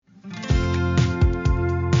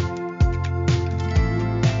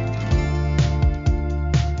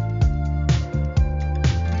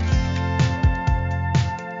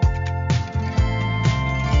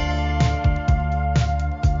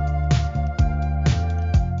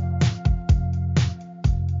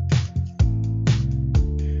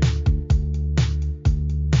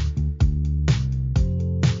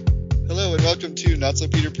Not So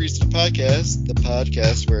Peter Priesthood podcast, the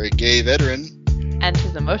podcast where a gay veteran and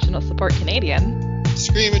his emotional support Canadian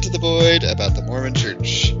scream into the void about the Mormon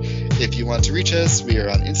Church. If you want to reach us, we are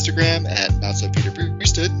on Instagram at Not So Peter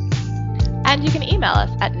Priesthood. And you can email us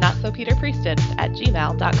at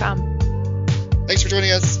notsopeterpriesthood@gmail.com. Thanks for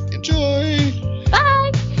joining us. Enjoy!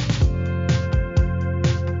 Bye!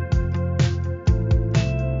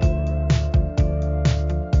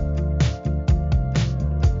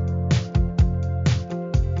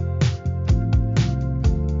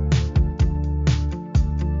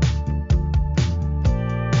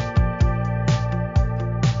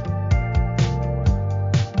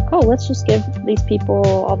 Let's just give these people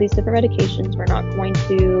all these different medications. We're not going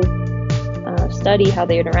to study how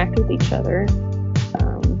they interact with each other,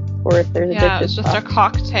 or if there's addictive it's just a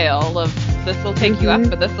cocktail of this will take you up,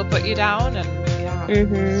 but this will put you down, and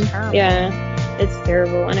it's terrible. Yeah, it's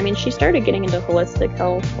terrible. And I mean, she started getting into holistic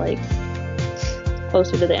health like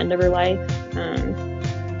closer to the end of her life,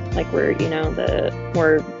 like where the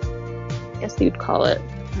more, I guess you'd call it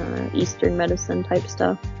Eastern medicine type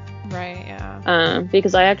stuff. Right, yeah.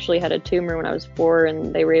 Because I actually had a tumor when I was 4,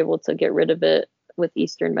 and they were able to get rid of it with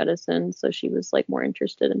Eastern medicine. So she was like more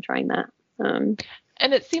interested in trying that. And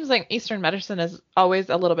it seems like Eastern medicine is always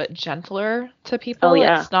a little bit gentler to people. Oh,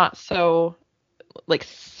 yeah. It's not so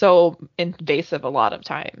invasive a lot of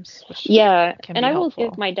times. Yeah, and I helpful.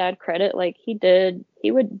 will give my dad credit. Like he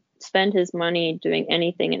would spend his money doing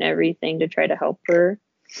anything and everything to try to help her.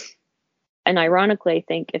 And ironically, I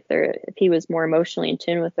think if he was more emotionally in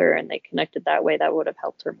tune with her and they connected that way, that would have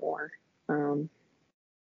helped her more.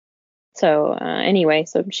 Anyway,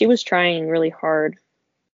 so she was trying really hard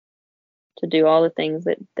to do all the things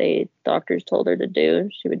that doctors told her to do.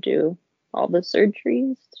 She would do all the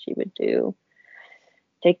surgeries. She would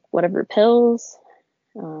take whatever pills.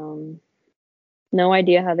 No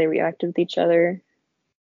idea how they reacted with each other.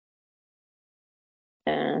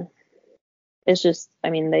 It's just,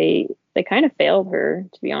 I mean, they kind of failed her,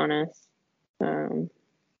 to be honest. I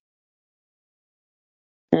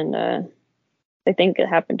think it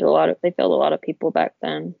happened to they failed a lot of people back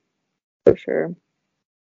then, for sure.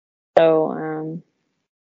 So,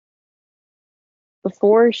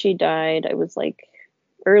 before she died, I was like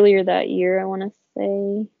earlier that year, I want to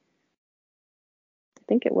say, I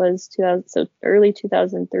think it was early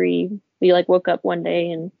 2003, we like woke up one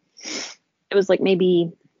day and it was like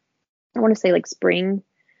maybe, I want to say like spring.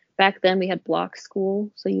 Back then we had block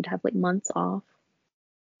school, so you'd have like months off.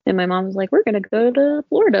 And my mom was like, we're going to go to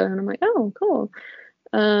Florida. And I'm like, oh, cool.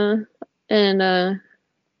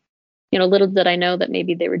 Little did I know that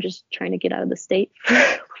maybe they were just trying to get out of the state for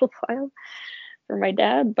a little while for my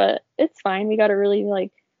dad, but it's fine. We got a really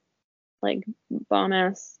like bomb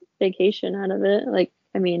ass vacation out of it. Like,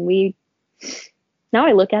 I mean, now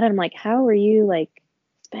I look at it, I'm like, how are you like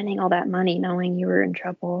spending all that money knowing you were in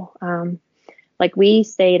trouble? Like we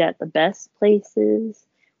stayed at the best places.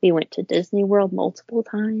 We went to Disney World multiple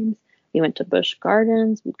times. We went to Busch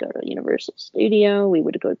Gardens. We'd go to Universal Studio. We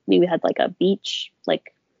had like a beach,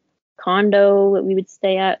 like condo that we would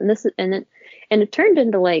stay at. And it turned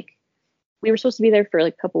into like, we were supposed to be there for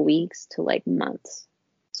like a couple weeks to like months.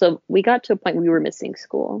 So we got to a point where we were missing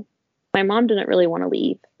school. My mom didn't really want to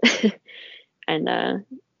leave. And,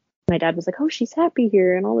 my dad was like, oh, she's happy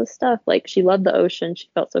here and all this stuff. Like she loved the ocean. She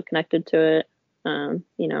felt so connected to it. The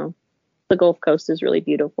Gulf Coast is really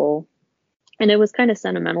beautiful. And it was kind of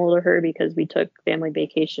sentimental to her because we took family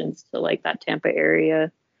vacations to like that Tampa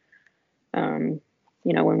area,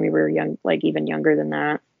 when we were young, like even younger than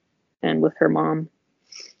that, and with her mom.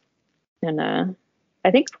 And I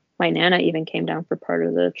think my Nana even came down for part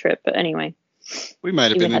of the trip. But anyway. We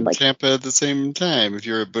might have been in Tampa at the same time if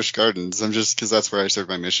you're at Busch Gardens. I'm just because that's where I served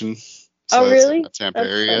my mission. So really? Tampa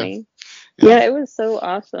area. Funny. Yeah, it was so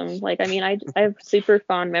awesome. Like, I mean, I have super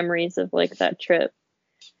fond memories of like that trip.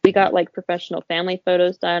 We got like professional family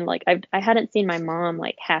photos done. Like I hadn't seen my mom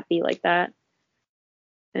like happy like that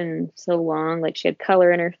in so long. Like she had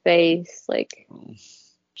color in her face. Like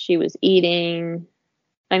she was eating.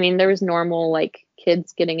 I mean, there was normal like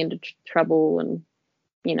kids getting into trouble and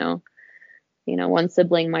one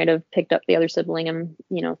sibling might have picked up the other sibling and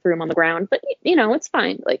threw him on the ground, but it's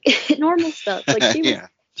fine. Like normal stuff. Like she was,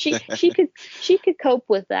 she could cope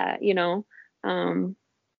with that, and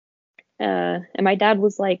my dad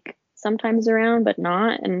was like sometimes around but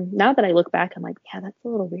not. And now that I look back, I'm like, yeah, that's a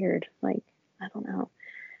little weird. Like I don't know.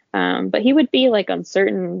 But he would be like on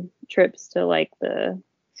certain trips to like the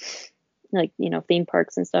theme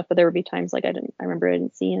parks and stuff, but there would be times like I remember I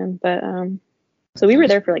didn't see him. But so we were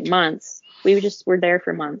there for like months. We were there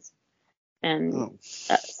for months. And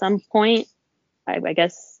at some point, I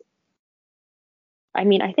guess I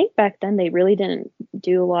mean, I think back then they really didn't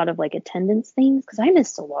do a lot of like attendance things because I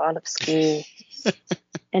missed a lot of school.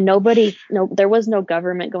 And there was no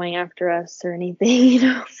government going after us or anything, you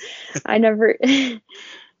know. I never,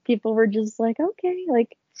 people were just like, okay,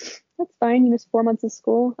 like, that's fine. You missed 4 months of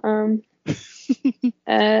school. So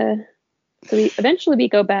we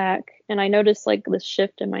go back, and I noticed like this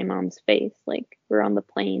shift in my mom's face. Like, we're on the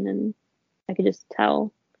plane, and I could just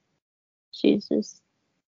tell she's just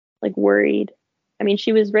like worried. I mean,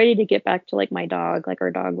 she was ready to get back to like my dog. Like,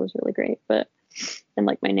 our dog was really great, and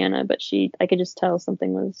like my Nana, but I could just tell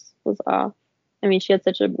something was off. I mean, she had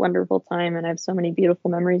such a wonderful time, and I have so many beautiful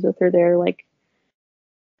memories with her there, like,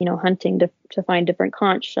 you know, hunting to find different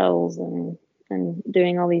conch shells and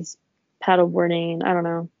doing all these paddle boarding. I don't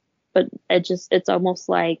know, but it's almost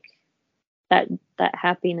like that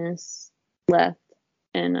happiness left.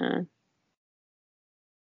 And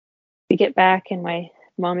we get back, and my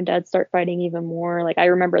mom and dad start fighting even more. Like, I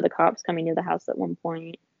remember the cops coming to the house at one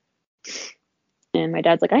point, and my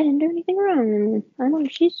dad's like, I didn't do anything wrong. And I don't know.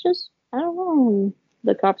 And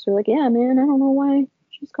the cops were like, yeah, man, I don't know why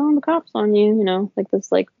she's calling the cops on you, you know, like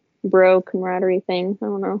this like bro camaraderie thing. I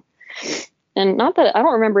don't know. And not that I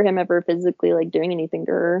don't remember him ever physically like doing anything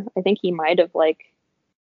to her. I think he might have like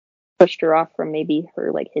pushed her off from maybe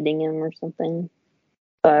her like hitting him or something.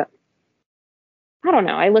 But I don't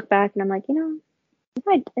know. I look back and I'm like, you know,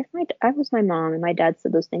 if I was my mom and my dad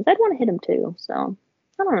said those things, I'd want to hit him too. So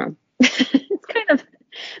I don't know. It's kind of,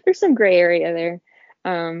 there's some gray area there.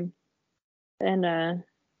 And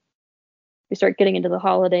we start getting into the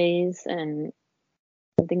holidays and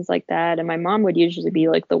things like that. And my mom would usually be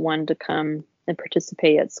like the one to come and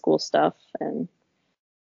participate at school stuff and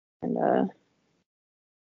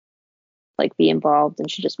like be involved, and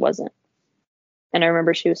she just wasn't. And I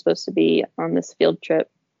remember she was supposed to be on this field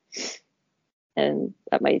trip and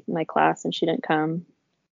at my class, and she didn't come.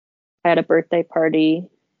 I had a birthday party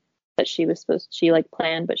that she like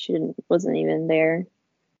planned, but she wasn't even there.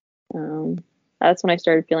 That's when I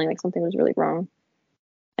started feeling like something was really wrong.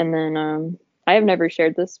 And then I have never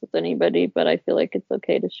shared this with anybody, but I feel like it's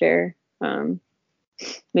okay to share.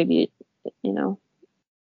 Maybe, you know,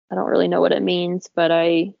 I don't really know what it means, but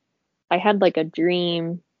I had like a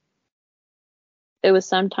dream. It was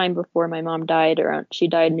sometime before my mom died, she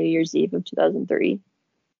died New Year's Eve of 2003.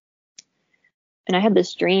 And I had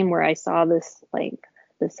this dream where I saw this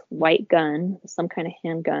white gun, some kind of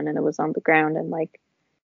handgun, and it was on the ground,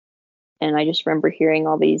 and I just remember hearing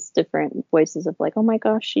all these different voices of like, oh my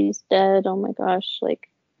gosh, she's dead. Oh my gosh, like,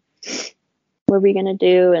 what are we gonna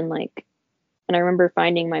do? And I remember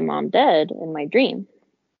finding my mom dead in my dream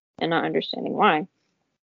and not understanding why.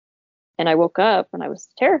 And I woke up and I was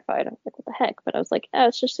terrified. I was like, what the heck? But I was like, oh,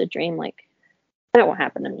 it's just a dream. Like, that won't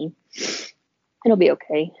happen to me. It'll be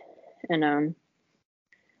okay. And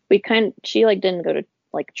she like didn't go to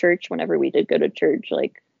like church whenever we did go to church.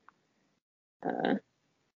 Like,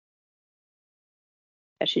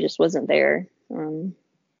 she just wasn't there. And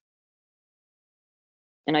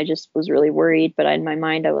I just was really worried. But in my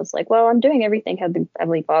mind, I was like, well, I'm doing everything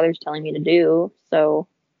Heavenly Father's telling me to do. So,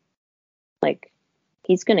 like,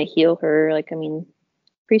 He's going to heal her. Like, I mean,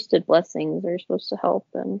 priesthood blessings are supposed to help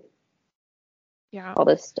and all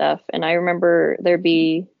this stuff. And I remember there'd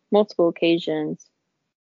be multiple occasions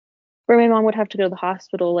where my mom would have to go to the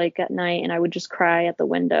hospital like at night, and I would just cry at the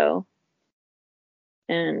window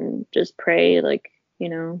and just pray, like, you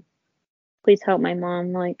know, please help my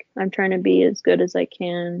mom. Like, I'm trying to be as good as I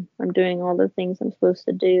can. I'm doing all the things I'm supposed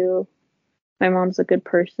to do. My mom's a good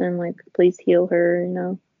person. Like, please heal her, you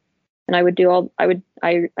know. And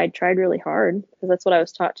I tried really hard because that's what I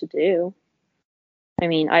was taught to do. I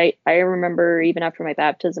mean, I remember even after my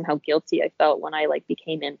baptism, how guilty I felt when I like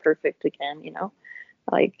became imperfect again, you know,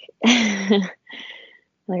 like, like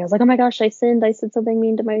I was like, oh my gosh, I sinned. I said something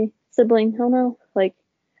mean to my sibling. Oh no. Like,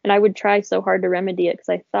 and I would try so hard to remedy it because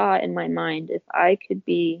I thought in my mind, if I could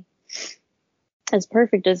be as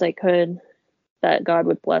perfect as I could, that God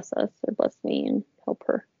would bless us or bless me and help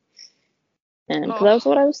her. And because that's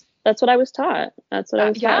what I was taught. That's what I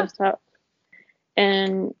was taught.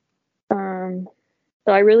 And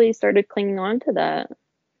so I really started clinging on to that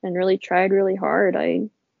and really tried really hard.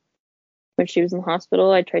 When she was in the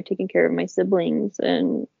hospital, I tried taking care of my siblings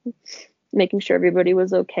and making sure everybody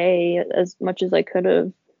was okay as much as I could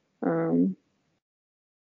have.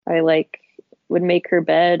 I would make her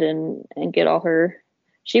bed and get all her.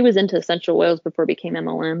 She was into essential oils before it became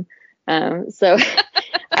MLM. So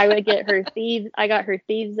I would get her thieves. I got her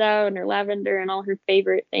thieves out and her lavender and all her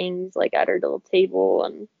favorite things like at her little table,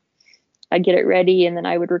 and I'd get it ready, and then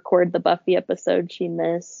I would record the Buffy episode she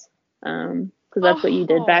missed. because that's what you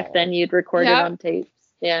did back then. Oh. You'd record it Yeah, on tapes.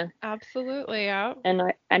 Yeah. absolutely. Yeah.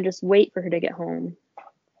 And I just wait for her to get home.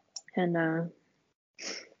 And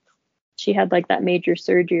she had like that major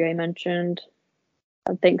surgery I mentioned.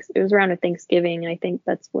 I think it was around a Thanksgiving, and I think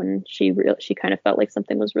that's when she kind of felt like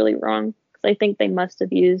something was really wrong, because I think they must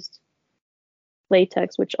have used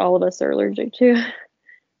latex, which all of us are allergic to,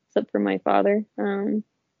 except for my father. And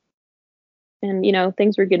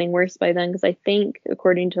things were getting worse by then, because I think,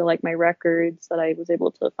 according to like my records that I was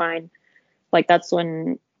able to find, like that's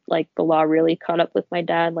when like the law really caught up with my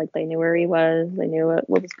dad. Like they knew where he was, they knew what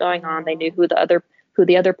was going on, they knew who the other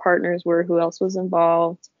partners were, who else was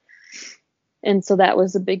involved. And so that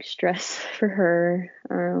was a big stress for her,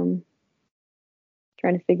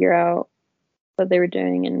 trying to figure out what they were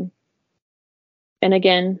doing. And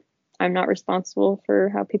again, I'm not responsible for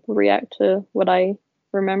how people react to what I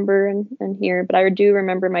remember and hear, but I do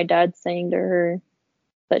remember my dad saying to her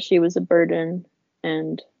that she was a burden.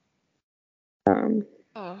 And Oh.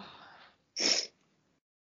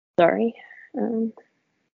 Sorry.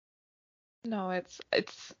 No, it's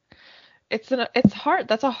hard.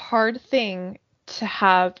 That's a hard thing to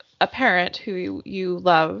have a parent who you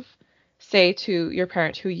love say to your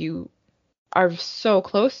parent who you are so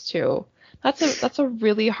close to. That's a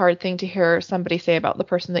really hard thing to hear somebody say about the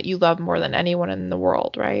person that you love more than anyone in the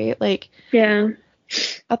world, right? Like, Yeah.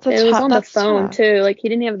 It was on the phone tough. too. Like he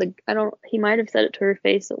didn't have he might have said it to her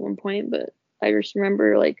face at one point, but I just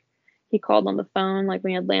remember like he called on the phone, like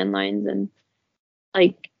we had landlines, and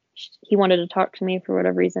like he wanted to talk to me for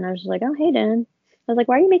whatever reason. I was just like, oh, hey, Dan. I was like,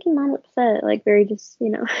 why are you making mom upset? Like very just,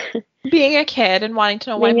 Being a kid and wanting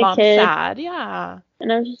to know why being a mom's kid. sad. Yeah.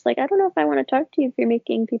 And I was just like, I don't know if I want to talk to you if you're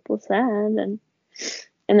making people sad. And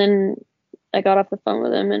then I got off the phone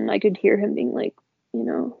with him, and I could hear him being like,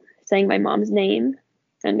 saying my mom's name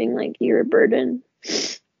and being like, you're a burden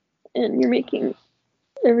and you're making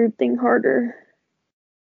everything harder.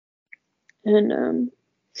 And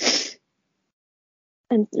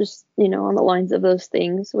just, on the lines of those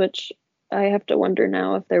things, which I have to wonder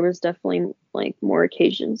now if there was definitely like more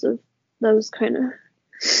occasions of those kind of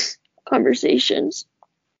conversations.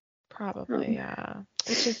 Probably, yeah.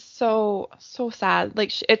 Which is so sad.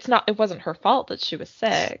 Like it wasn't her fault that she was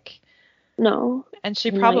sick. No. And she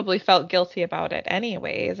And probably felt guilty about it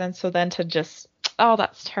anyways. And so then to just, oh,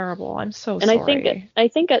 that's terrible. I'm so and sorry. I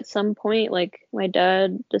think at some point, like my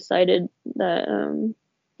dad decided that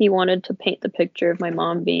he wanted to paint the picture of my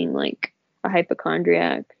mom being like a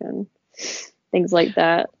hypochondriac and things like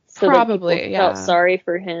that, so that people Probably, felt yeah. sorry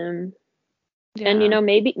for him. Yeah. And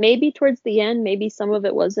maybe towards the end, maybe some of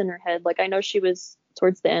it was in her head. Like I know she was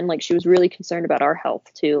towards the end, like she was really concerned about our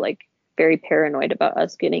health too, like very paranoid about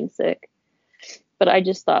us getting sick. But I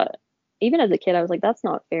just thought, even as a kid, I was like, that's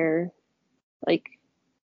not fair. Like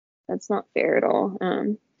that's not fair at all.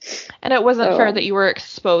 And it wasn't fair that you were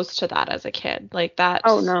exposed to that as a kid. Like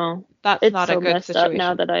Oh no, that's it's not a so good messed up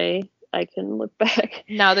now situation. that I can look back.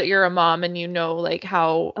 Now that you're a mom and you know like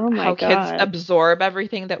how Oh my kids God. absorb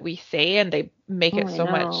everything that we say and they make it I so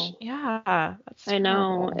much. know. Yeah, that's I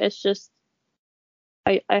know. terrible. It's just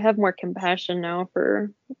I have more compassion now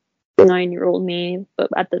for 9-year-old me, but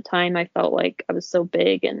at the time I felt like I was so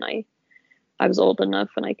big and I was old enough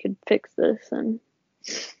and I could fix this. And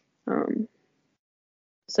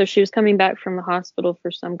so she was coming back from the hospital for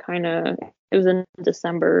some kind of, it was in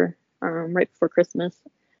December, right before Christmas.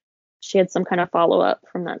 She had some kind of follow-up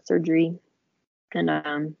from that surgery, and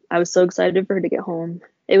I was so excited for her to get home.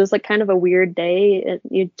 It was like kind of a weird day at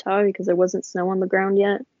Utah because there wasn't snow on the ground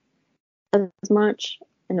yet as much,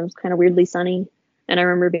 and it was kind of weirdly sunny. And I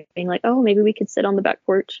remember being like, oh, maybe we could sit on the back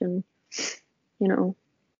porch and,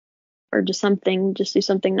 or just do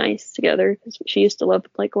something nice together, because she used to love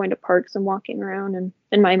like going to parks and walking around. And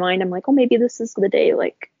in my mind, I'm like, oh, maybe this is the day,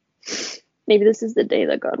 that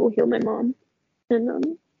God will heal my mom.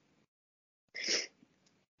 And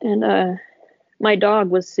my dog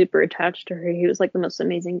was super attached to her. He was like the most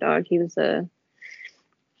amazing dog. He was a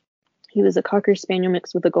Cocker Spaniel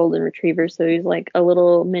mixed with a Golden Retriever. So he was like a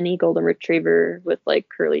little mini Golden Retriever with like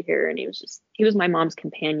curly hair. And he was my mom's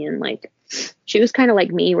companion. Like she was kind of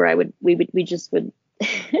like me, where we just would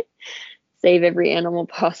save every animal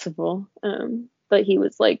possible. But he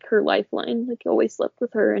was like her lifeline. Like he always slept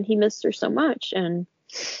with her, and he missed her so much. And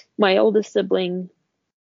my oldest sibling,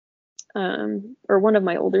 or one of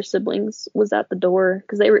my older siblings, was at the door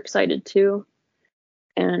because they were excited too.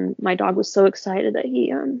 And my dog was so excited that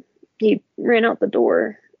he ran out the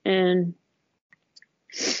door, and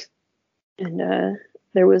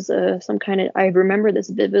there was some kind of, I remember this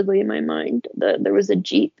vividly in my mind, that there was a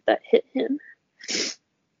Jeep that hit him,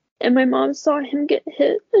 And my mom saw him get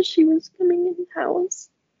hit as she was coming in the house.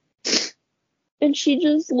 And she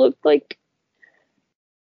just looked like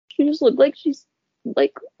she's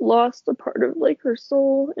like lost a part of like her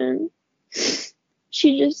soul, and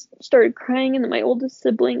she just started crying, and then my oldest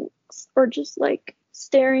siblings are just like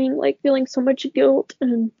staring, like feeling so much guilt,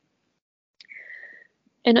 and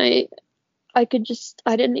I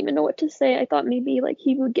didn't even know what to say. I thought maybe like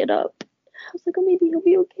he would get up. I was like, oh, maybe he'll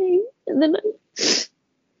be okay. And then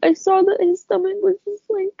I saw that his stomach was just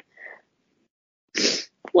like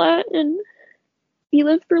flat, and he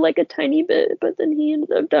lived for like a tiny bit, but then he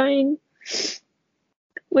ended up dying,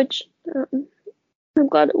 which I'm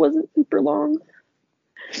glad it wasn't super long.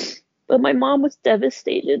 But my mom was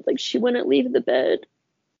devastated. Like, she wouldn't leave the bed.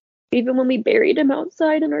 Even when we buried him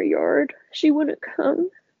outside in our yard, she wouldn't come.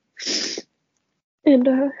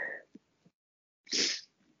 And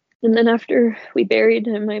then after we buried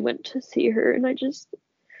him, I went to see her, and I just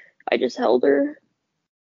held her.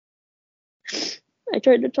 I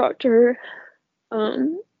tried to talk to her,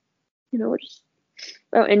 just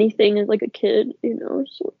about anything as like a kid,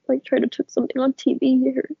 so like tried to put something on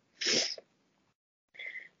TV or.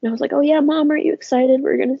 And I was like, oh yeah, Mom, aren't you excited?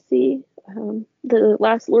 We're gonna see the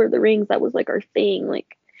last Lord of the Rings. That was like our thing.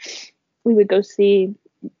 Like, we would go see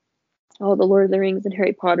all the Lord of the Rings and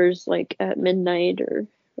Harry Potter's like at midnight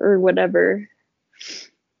or whatever,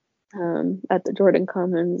 at the Jordan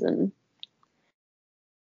Commons, and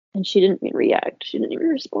she didn't even react. She didn't even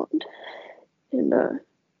respond. And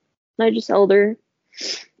I just held her.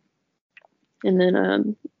 And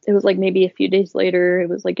then it was like maybe a few days later, it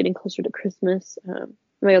was like getting closer to Christmas.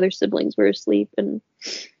 My other siblings were asleep, and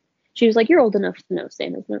she was like, you're old enough to know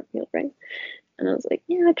Santa's not real, right? And I was like,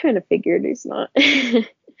 yeah, I kind of figured he's not.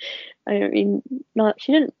 I mean, not,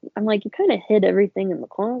 she didn't, I'm like, you kind of hid everything in the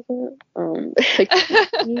closet.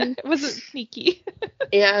 It wasn't sneaky.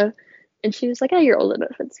 Yeah. And she was like, oh, you're old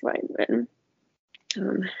enough, it's fine. And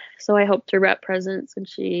so I helped her wrap presents, and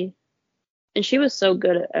she was so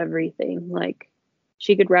good at everything. Like,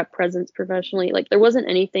 she could wrap presents professionally. Like, there wasn't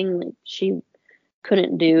anything like she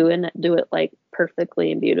couldn't do, and do it like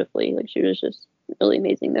perfectly and beautifully. Like, she was just really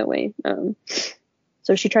amazing that way.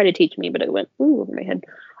 So she tried to teach me, but it went over my head.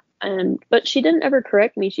 But she didn't ever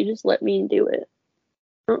correct me. She just let me do it.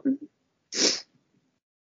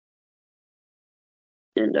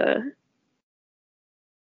 And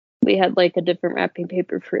we had like a different wrapping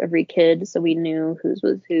paper for every kid, so we knew whose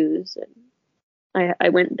was whose. And I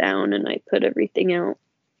went down and I put everything out.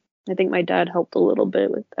 I think my dad helped a little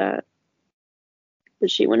bit with that,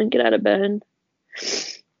 but she wouldn't get out of bed.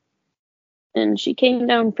 And she came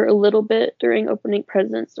down for a little bit during opening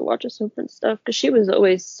presents to watch us open stuff, because she was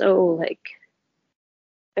always so like,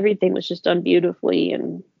 everything was just done beautifully,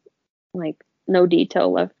 and like no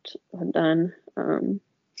detail left undone. And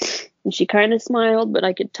she kind of smiled, but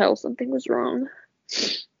I could tell something was wrong.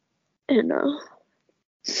 And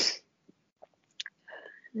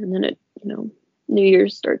then it, New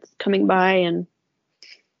Year's starts coming by, and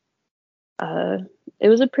it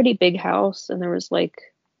was a pretty big house, and there was like,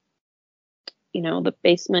 the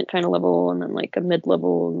basement kind of level, and then like a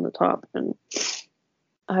mid-level in the top. And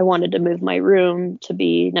I wanted to move my room to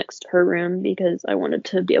be next to her room, because I wanted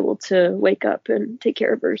to be able to wake up and take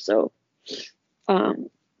care of her. So the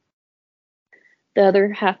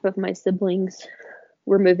other half of my siblings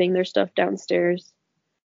were moving their stuff downstairs.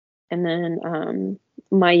 And then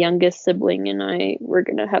my youngest sibling and I were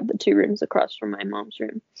going to have the 2 rooms across from my mom's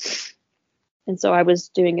room. And so I was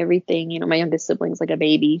doing everything. My youngest sibling's like a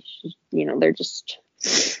baby. They're just,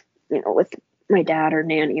 with my dad or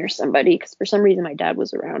nanny or somebody, because for some reason my dad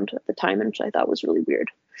was around at the time, which I thought was really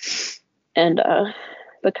weird. And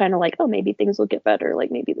but kind of like, oh, maybe things will get better.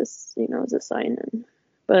 Like, maybe this, is a sign.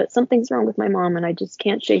 But something's wrong with my mom, and I just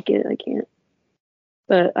can't shake it. I can't.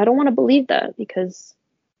 But I don't want to believe that, because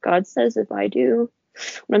God says if I do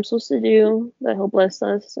what I'm supposed to do, that He'll bless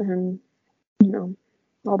us, and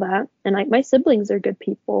all that. And my siblings are good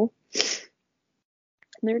people.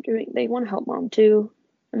 And they want to help Mom too.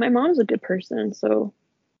 And my mom's a good person, so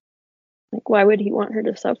like, why would He want her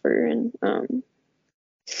to suffer? And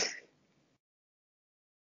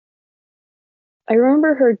I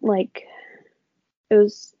remember her, like, it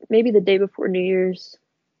was maybe the day before New Year's.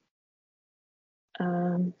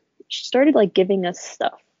 She started like giving us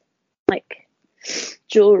stuff, like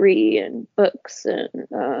jewelry and books,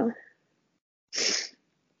 and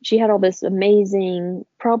she had all this amazing,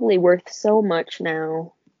 probably worth so much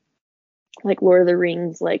now, like Lord of the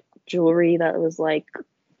Rings, like jewelry that was like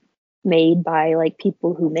made by like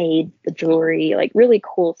people who made the jewelry, like really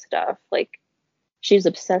cool stuff. Like, she's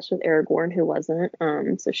obsessed with Aragorn, who wasn't.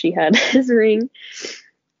 So she had his ring.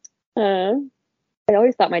 I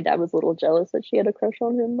always thought my dad was a little jealous that she had a crush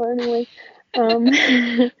on him, but anyway. No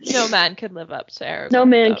man can live up to Aragorn. No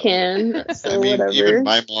man though. can, so I mean, whatever. even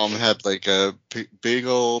my mom had like a big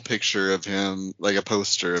old picture of him, like a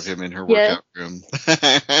poster of him in her Yeah. workout room.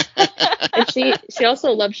 And she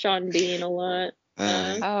also loved Sean Bean a lot.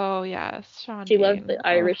 Oh yes, Sean. She loved Bean. the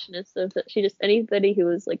Irishness of it. She just, anybody who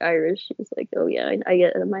was like Irish, she was like, oh yeah, I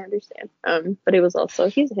get it, I understand. But it was also,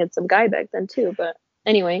 he's a handsome guy back then too. But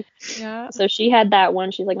anyway, Yeah. so she had that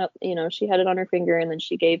one. She's like, you know, she had it on her finger, and then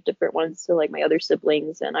she gave different ones to like my other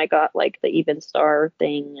siblings, and I got like the even star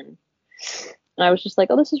thing, and I was just like,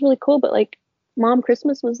 oh, this is really cool. But like, Mom,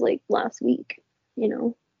 Christmas was like last week, you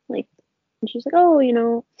know, like, and she's like, oh, you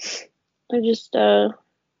know, I just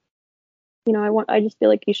you know, I just feel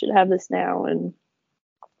like you should have this now. And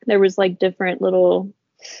there was like different little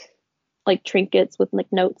like trinkets with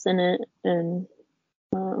like notes in it, and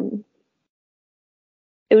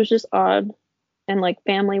it was just odd. And like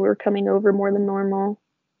family were coming over more than normal,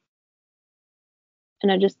 and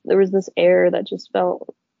there was this air that just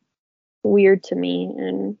felt weird to me,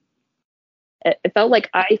 and it felt like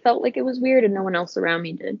I felt like it was weird and no one else around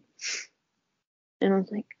me did. And I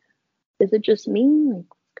was like, is it just me? Like,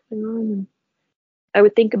 what's going on? And I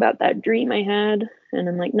would think about that dream I had, and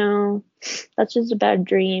I'm like, no, that's just a bad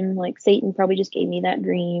dream. Like, Satan probably just gave me that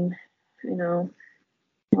dream, you know,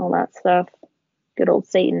 all that stuff. Good old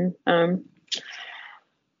Satan.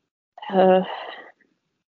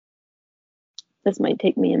 This might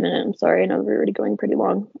take me a minute. I'm sorry. I know we're already going pretty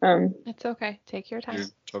long. It's okay. Take your time. You're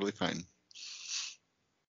totally fine.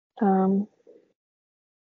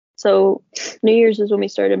 So New Year's is when we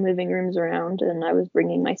started moving rooms around, and I was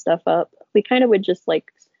bringing my stuff up. We kind of would just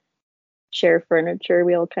like share furniture.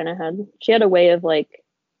 We all kind of had, she had a way of like,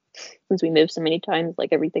 since we moved so many times, like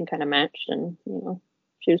everything kind of matched, and you know,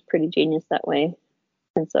 she was pretty genius that way.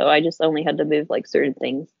 And so I just only had to move like certain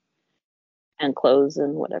things and clothes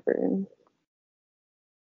and whatever. And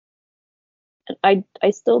I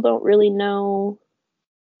still don't really know.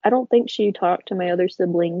 I don't think she talked to my other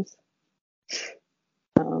siblings.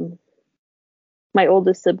 My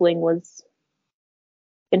oldest sibling was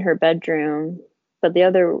in her bedroom, but the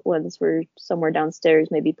other ones were somewhere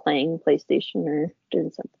downstairs, maybe playing PlayStation or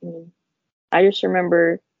doing something. I just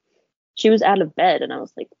remember she was out of bed, and I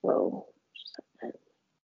was like, whoa, she's out of bed.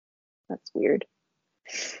 That's weird.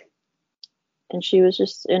 And she was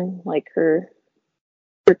just in like her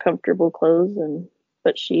comfortable clothes,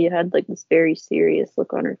 but she had like this very serious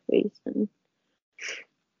look on her face, and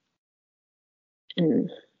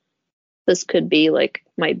this could be like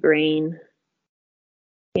my brain.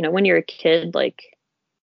 You know, when you're a kid, like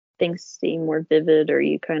things seem more vivid, or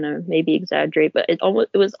you kind of maybe exaggerate, but it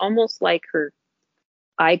was almost like her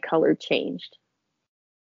eye color changed.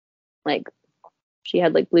 Like she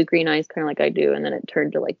had like blue green eyes, kind of like I do, and then it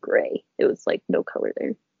turned to like gray. It was like no color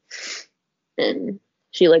there. And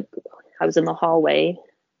she like, I was in the hallway,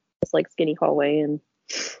 this like skinny hallway, and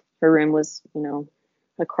her room was, you know,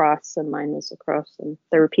 across and mine was across, and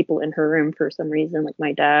there were people in her room for some reason, like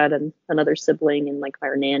my dad and another sibling and like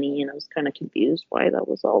our nanny, and I was kind of confused why that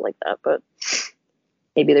was all like that, but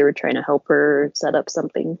maybe they were trying to help her set up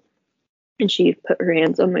something. And she put her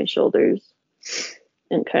hands on my shoulders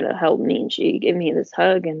and kind of held me, and she gave me this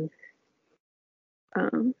hug, and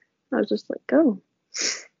I was just like, oh,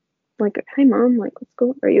 like, hi Mom, like,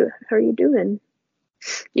 how are you doing?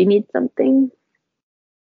 Do you need something?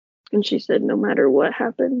 And she said, no matter what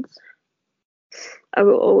happens, I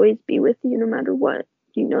will always be with you no matter what.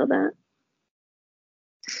 Do you know that?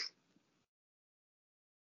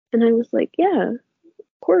 And I was like, yeah, of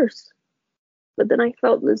course. But then I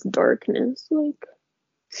felt this darkness, like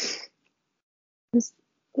this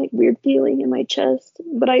like weird feeling in my chest.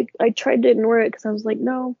 But I tried to ignore it because I was like,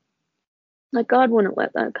 no, like God wouldn't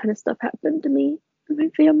let that kind of stuff happen to me and my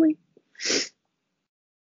family.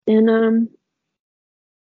 And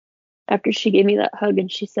after she gave me that hug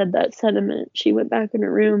and she said that sentiment, she went back in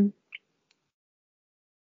her room.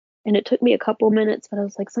 And it took me a couple minutes, but I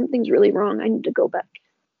was like, something's really wrong. I need to go back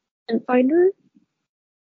and find her.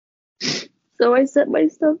 So I set my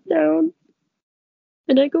stuff down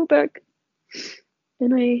and I go back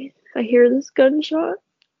and I hear this gunshot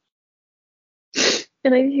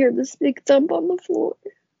and I hear this big thump on the floor.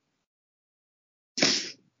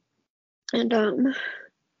 And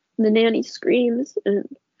the nanny screams and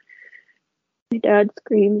my dad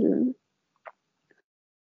screams,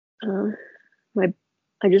 and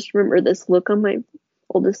I just remember this look on my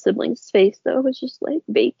oldest sibling's face that was just like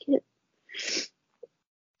vacant.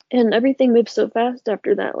 And everything moved so fast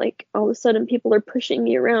after that. Like all of a sudden people are pushing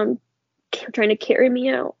me around, trying to carry me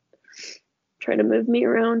out, trying to move me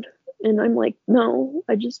around. And I'm like, no,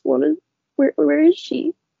 I just want to, where is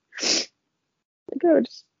she? Like, oh,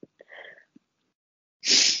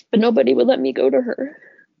 but nobody would let me go to her.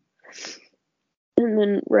 And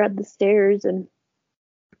then we're at the stairs, and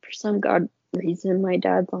for some god reason, my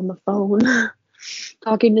dad's on the phone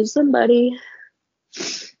talking to somebody.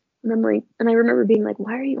 And I'm like, and I remember being like,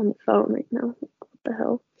 why are you on the phone right now? What the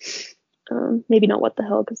hell? Maybe not what the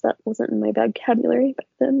hell, because that wasn't in my vocabulary back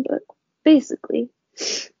then, but basically.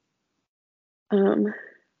 And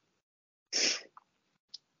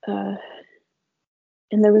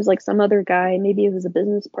there was like some other guy, maybe it was a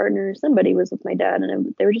business partner, somebody was with my dad,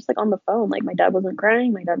 and they were just like on the phone. Like my dad wasn't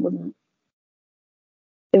crying, my dad wasn't.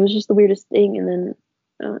 It was just the weirdest thing. And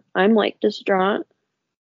then I'm like distraught.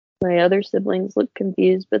 My other siblings look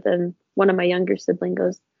confused, but then one of my younger siblings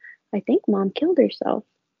goes, I think mom killed herself.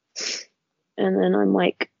 And then I'm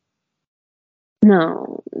like,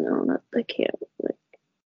 no, not, I can't. Like,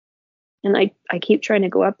 and I keep trying to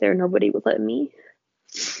go up there, nobody would let me.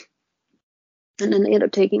 And then they end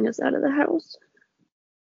up taking us out of the house.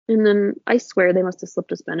 And then I swear they must have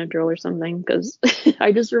slipped us Benadryl or something, because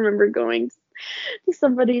I just remember going to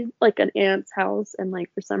somebody's, like an aunt's house, and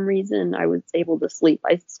like for some reason I was able to sleep.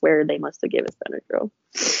 I swear they must have given us Benadryl.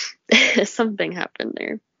 Something happened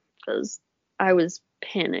there, because I was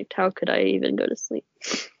panicked. How could I even go to sleep?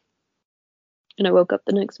 And I woke up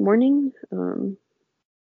the next morning.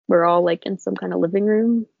 We're all like in some kind of living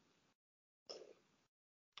room.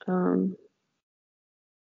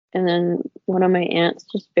 And then one of my aunts,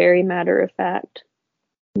 just very matter of fact,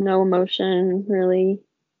 no emotion really,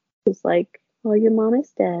 was like, well, your mom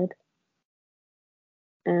is dead.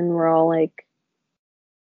 And we're all like,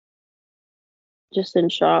 just in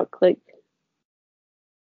shock. Like,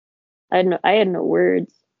 I had no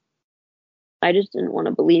words. I just didn't want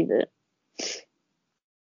to believe it.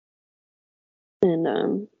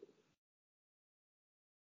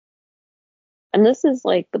 And this is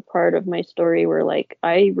like the part of my story where like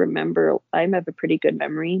I remember I have a pretty good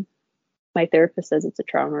memory. My therapist says it's a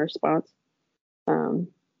trauma response.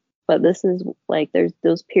 But this is like there's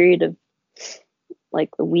those period of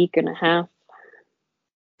like the week and a half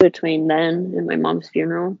between then and my mom's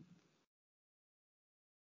funeral.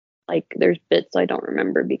 Like there's bits I don't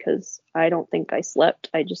remember because I don't think I slept.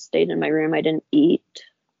 I just stayed in my room. I didn't eat.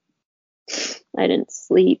 I didn't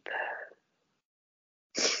sleep.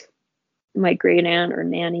 My great aunt or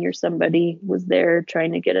nanny or somebody was there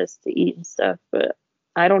trying to get us to eat and stuff, but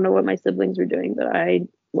I don't know what my siblings were doing, but I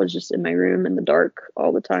was just in my room in the dark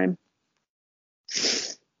all the time.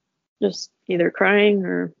 Just either crying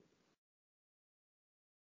or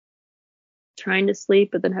trying to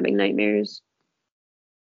sleep, but then having nightmares.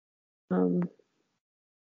 Or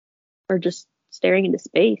just staring into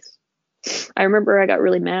space. I remember I got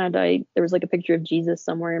really mad. There was like a picture of Jesus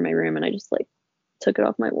somewhere in my room, and I just like took it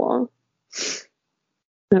off my wall.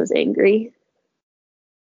 I was angry.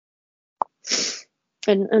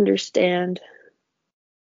 I didn't understand.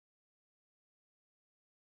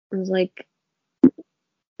 I was like,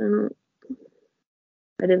 I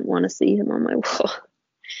didn't want to see him on my wall.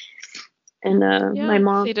 And my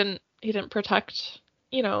mom. He didn't protect.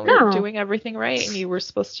 No. You're doing everything right, and you were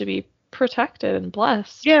supposed to be protected and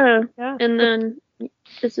blessed. Yeah. And then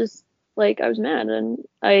it's just like I was mad, and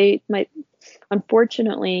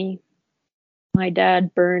unfortunately my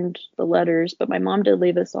dad burned the letters, but my mom did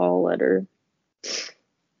leave us all a letter.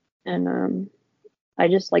 And I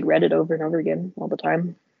just like read it over and over again all the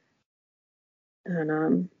time.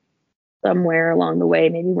 And somewhere along the way,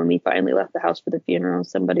 maybe when we finally left the house for the funeral,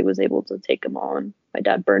 somebody was able to take them all, and my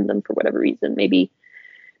dad burned them for whatever reason. Maybe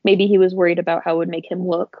he was worried about how it would make him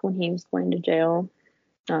look when he was going to jail.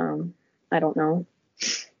 I don't know.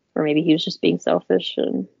 Or maybe he was just being selfish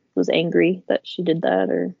and was angry that she did that.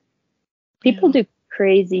 Or people do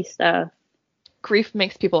crazy stuff. Grief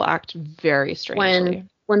makes people act very strangely.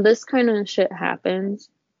 When this kind of shit happens,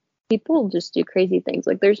 people just do crazy things.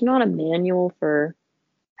 Like there's not a manual for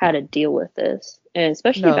how to deal with this, and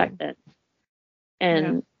especially back then.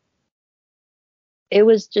 And it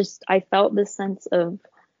was just, I felt this sense of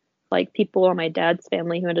like people on my dad's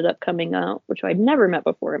family who ended up coming out, which I'd never met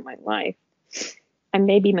before in my life. I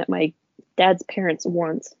maybe met my dad's parents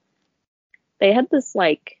once. They had this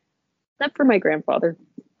like, except for my grandfather,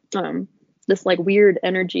 this like weird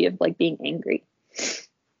energy of like being angry.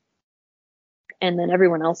 And then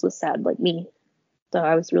everyone else was sad like me. So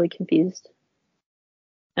I was really confused.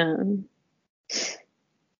 And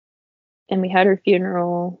we had her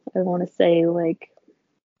funeral, I want to say like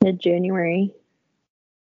mid-January.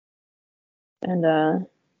 And I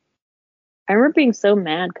remember being so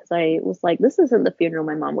mad because I was like, this isn't the funeral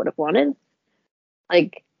my mom would have wanted.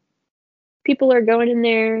 Like, people are going in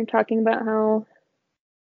there talking about how,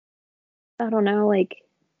 I don't know, like,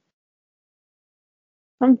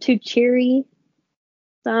 I'm too cheery.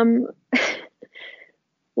 Some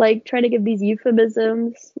like trying to give these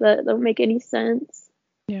euphemisms that don't make any sense.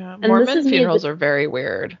 Yeah, And this Mormon is me. funerals are very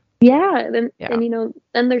weird. Yeah, Yeah. and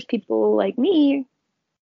then there's people like me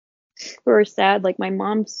who are sad. Like my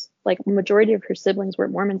mom's, like majority of her siblings were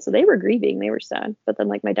Mormon, so they were grieving, they were sad. But then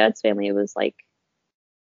like my dad's family, it was like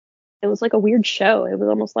a weird show. It was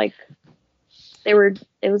almost like it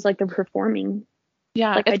was like they're performing.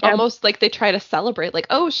 Yeah, Like my it's dad, almost like they try to celebrate, like,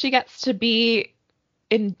 oh, she gets to be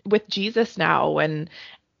in with Jesus now, and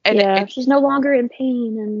yeah, it, she's no longer in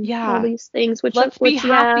pain and all yeah, these things, let's be yeah,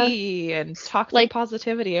 happy and toxic like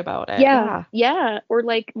positivity about it. yeah, Yeah. yeah. Or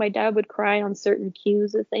like my dad would cry on certain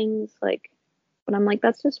cues of things, like, but I'm like,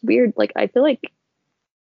 that's just weird. Like I feel like,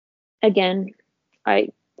 again, I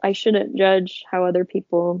I shouldn't judge how other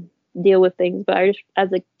people deal with things, but I just,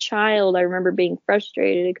 as a child, I remember being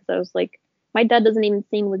frustrated because I was like, my dad doesn't even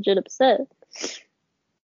seem legit upset.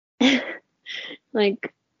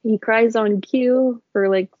 Like he cries on cue for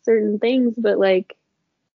like certain things, but like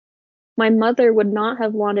my mother would not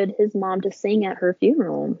have wanted his mom to sing at her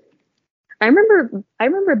funeral. I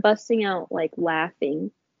remember busting out like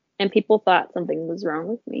laughing, and people thought something was wrong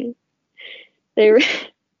with me. They were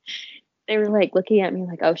they were like looking at me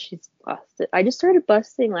like, oh, she's busted. I just started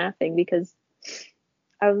busting laughing because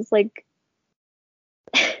I was like,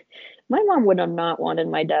 my mom would have not wanted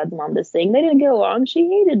my dad's mom to sing. They didn't get along. She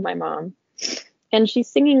hated my mom. And she's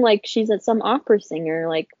singing like she's at some opera singer.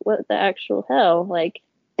 Like, what the actual hell? Like,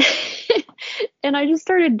 and I just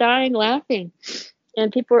started dying laughing.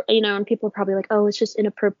 And people are probably like, oh, it's just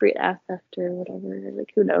inappropriate affect or whatever.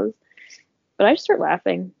 Like, who knows? But I just start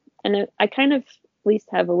laughing. And I kind of at least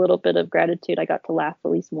have a little bit of gratitude. I got to laugh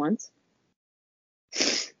at least once.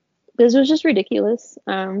 This was just ridiculous.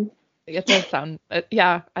 It does sound,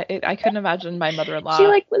 yeah, I couldn't imagine my She mother-in-law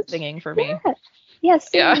like was, singing for me. yeah,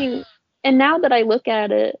 Yeah. singing. And now that I look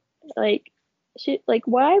at it, like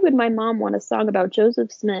why would my mom want a song about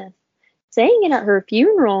Joseph Smith saying it at her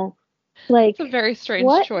funeral? It's a Like, very strange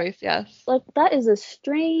what? choice, yes. Like, that is a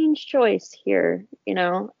strange choice here,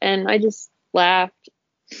 And I just laughed,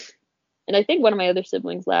 and I think one of my other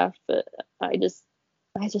siblings laughed, but I just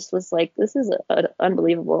was like, this is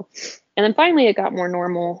unbelievable. And then finally it got more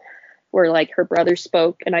normal, where like her brother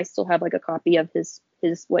spoke, and I still have like a copy of his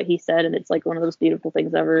what he said, and it's like one of those beautiful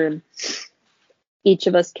things ever. And each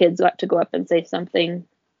of us kids got to go up and say something.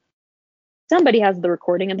 Somebody has the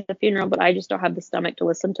recording of the funeral, but I just don't have the stomach to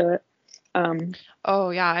listen to it. Oh,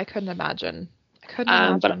 yeah, I couldn't imagine.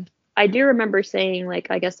 But I do remember saying, like,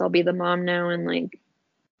 I guess I'll be the mom now, and like,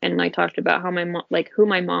 and I talked about how my mom, like, who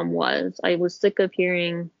my mom was. I was sick of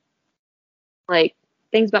hearing like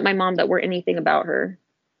things about my mom that weren't anything about her.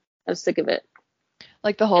 I was sick of it.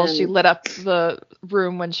 Like the whole, she And lit up the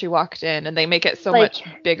room when she walked in, and they make it so like much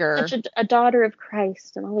bigger. such a daughter of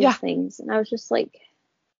Christ and all these Yeah. things. And I was just like,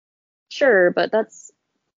 sure, but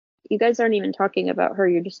you guys aren't even talking about her.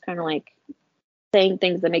 You're just kind of like saying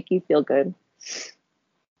things that make you feel good.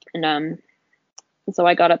 And so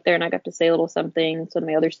I got up there and I got to say a little something to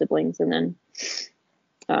my other siblings. And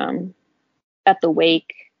then at the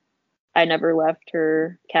wake, I never left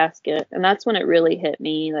her casket. And that's when it really hit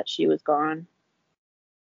me that she was gone.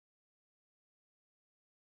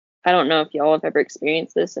 I don't know if y'all have ever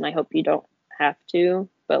experienced this, and I hope you don't have to,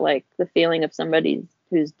 but like the feeling of somebody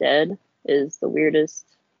who's dead is the weirdest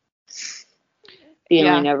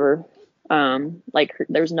feeling ever. Like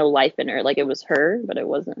there's no life in her. Like it was her, but it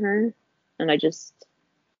wasn't her. And I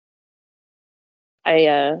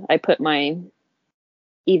put my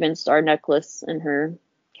even star necklace in her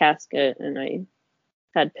casket, and I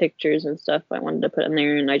had pictures and stuff I wanted to put in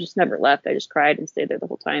there, and I just never left. I just cried and stayed there the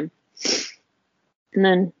whole time. And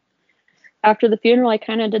then after the funeral, I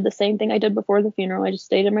kind of did the same thing I did before the funeral. I just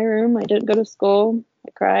stayed in my room. I didn't go to school. I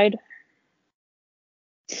cried.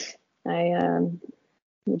 I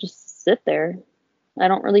would just sit there. I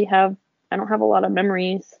don't have a lot of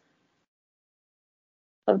memories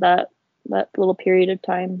of that little period of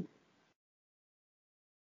time.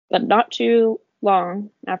 But not too long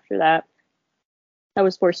after that, I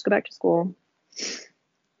was forced to go back to school.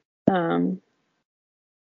 It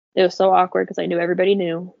was so awkward because I knew everybody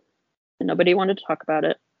knew, and nobody wanted to talk about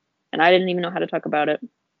it, and I didn't even know how to talk about it.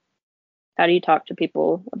 How do you talk to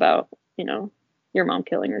people about, your mom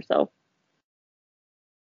killing herself?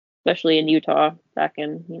 Especially in Utah back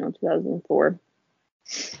in, 2004.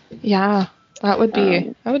 Yeah, that would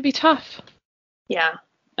be tough. Yeah.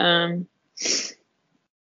 And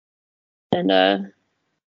I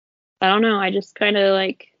don't know, I just kind of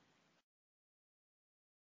like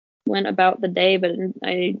went about the day, but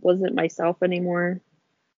I wasn't myself anymore.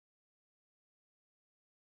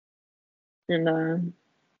 And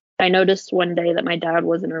I noticed one day that my dad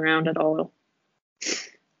wasn't around at all,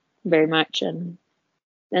 very much, and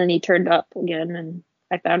then he turned up again, and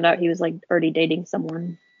I found out he was like already dating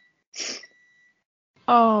someone.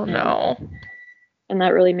 Oh no. And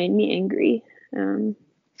that really made me angry.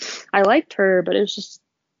 I liked her, but it just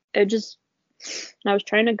I was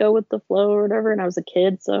trying to go with the flow or whatever, and I was a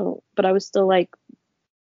kid, so, but I was still like,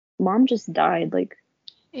 Mom just died, like.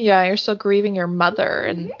 Yeah, you're still grieving your mother,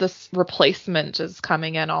 and this replacement is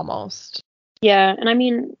coming in almost. Yeah, and I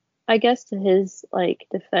mean, I guess to his like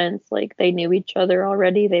defense, like they knew each other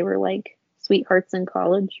already. They were like sweethearts in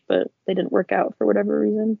college, but they didn't work out for whatever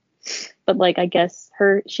reason. But like, I guess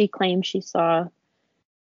she claimed she saw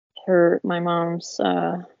my mom's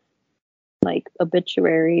like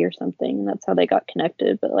obituary or something. That's how they got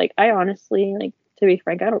connected. But like, I honestly, like, to be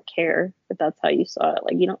frank, I don't care if that's how you saw it.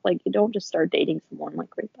 Like, you don't just start dating someone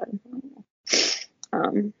like right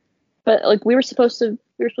then. But like we were supposed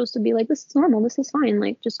to be like, this is normal, this is fine,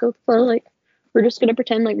 like just go with the flow, like we're just gonna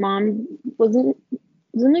pretend like Mom doesn't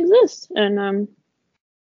exist. And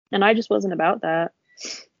I just wasn't about that.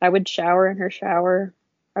 I would shower in her shower.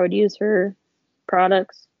 I would use her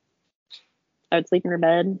products. I would sleep in her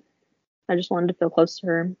bed. I just wanted to feel close to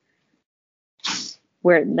her.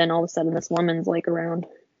 Where then all of a sudden this woman's like around.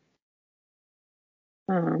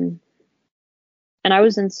 And I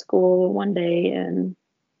was in school one day, and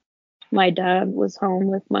my dad was home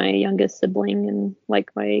with my youngest sibling and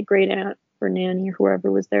like my great aunt or nanny or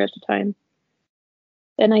whoever was there at the time.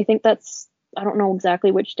 And I think I don't know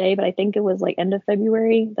exactly which day, but I think it was like end of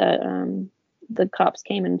February that the cops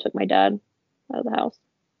came and took my dad out of the house.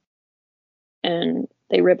 And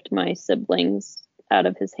they ripped my siblings out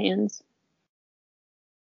of his hands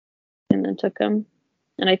and then took him.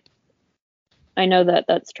 And I know that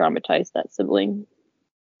that's traumatized that sibling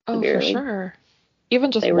severely. For sure.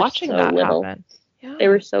 Even just they watching so that little. happen. Yeah. They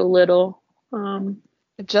were so little.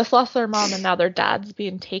 They just lost their mom, and now their dad's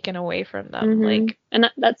being taken away from them. Mm-hmm. Like, and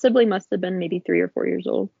that sibling must have been maybe 3 or 4 years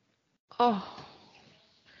old. oh.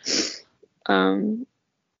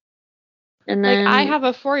 And then, like, I have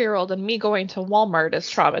a 4-year-old, and me going to Walmart is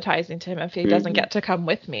traumatizing to him if he doesn't get to come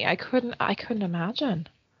with me. I couldn't imagine.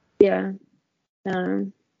 Yeah.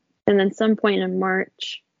 And then some point in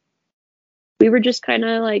March, we were just kind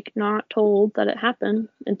of like not told that it happened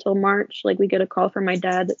until March. Like we get a call from my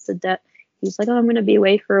dad that said that he's like, oh, I'm going to be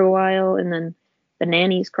away for a while. And then the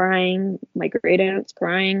nanny's crying. My great aunt's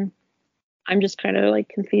crying. I'm just kind of like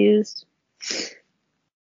confused.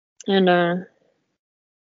 And a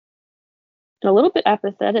little bit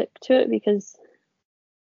apathetic to it because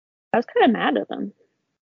I was kind of mad at them.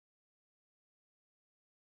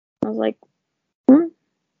 I was like, I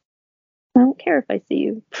don't care if I see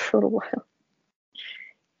you for a little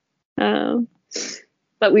while.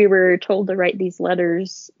 But we were told to write these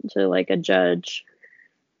letters to like a judge,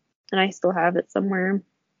 and I still have it somewhere.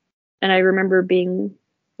 And I remember being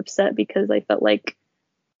upset because I felt like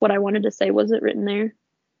what I wanted to say wasn't written there.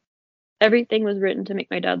 Everything was written to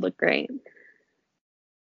make my dad look great,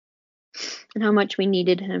 and how much we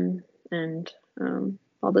needed him, and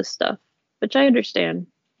all this stuff, which I understand.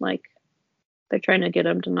 Like they're trying to get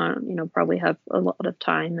him to not, probably have a lot of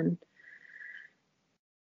time, and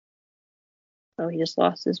so he just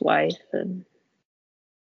lost his wife. And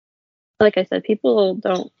like I said, people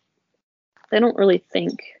don't really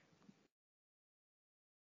think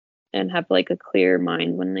and have like a clear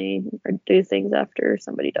mind when they do things after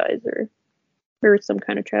somebody dies or some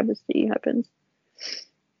kind of travesty happens.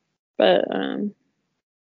 But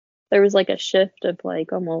there was like a shift of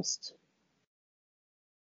like almost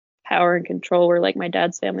power and control where like my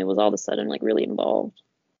dad's family was all of a sudden like really involved.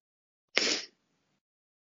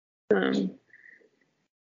 And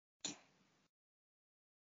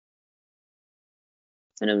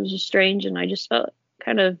it was just strange, and I just felt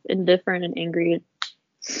kind of indifferent and angry,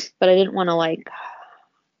 but I didn't want to like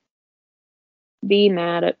be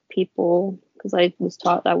mad at people because I was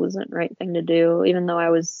taught that wasn't the right thing to do, even though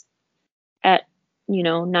I was at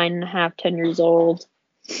 9.5, 10 years old,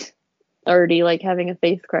 already like having a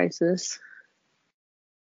faith crisis.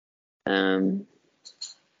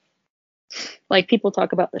 Like people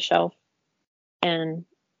talk about the shelf, and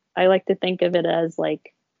I like to think of it as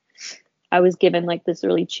like I was given like this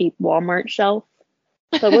really cheap Walmart shelf.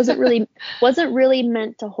 So it wasn't really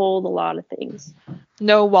meant to hold a lot of things.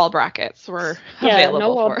 No wall brackets were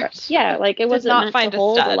available for it. Yeah, like it wasn't meant to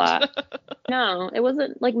hold a lot. No, it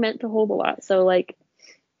wasn't like meant to hold a lot. So like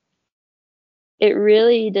it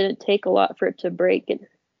really didn't take a lot for it to break.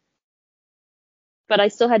 but I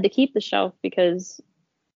still had to keep the shelf because,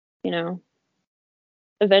 you know,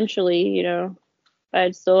 eventually, you know,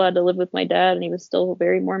 I still had to live with my dad, and he was still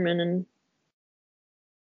very Mormon, and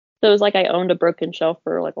so it was like I owned a broken shelf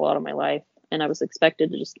for like a lot of my life, and I was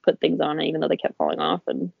expected to just put things on it, even though they kept falling off.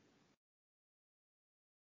 And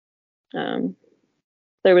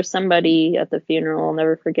there was somebody at the funeral, I'll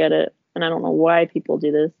never forget it, and I don't know why people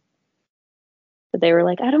do this, but they were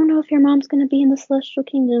like, I don't know if your mom's going to be in the celestial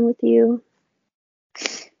kingdom with you.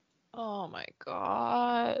 Oh my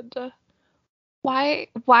God. Why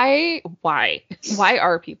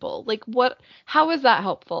are people like, what, how is that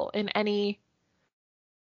helpful in any?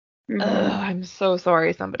 I'm so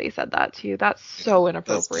sorry somebody said that to you. That's so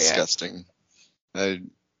inappropriate. That's disgusting.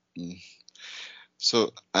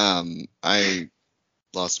 I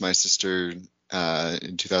lost my sister in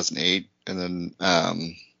 2008, and then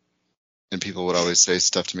and people would always say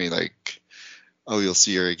stuff to me like, "Oh, you'll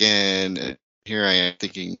see her again." And here I am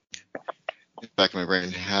thinking, in the back of my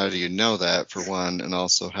brain, how do you know that, for one, and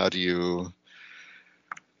also how do you?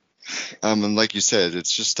 And like you said,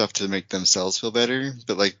 it's just stuff to make themselves feel better,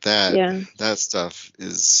 but like that stuff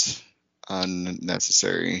is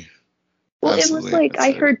unnecessary. Well, Absolutely it was like I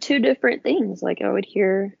unnecessary. heard two different things. Like I would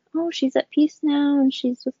hear, oh, she's at peace now and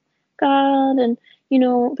she's with God, and you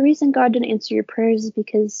know, the reason God didn't answer your prayers is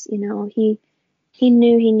because, you know, he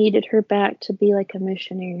knew he needed her back to be like a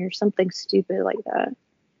missionary or something stupid like that.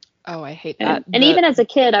 Oh, I hate that. And even as a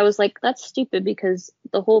kid, I was like, that's stupid, because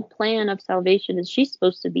the whole plan of salvation is she's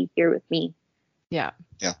supposed to be here with me. Yeah.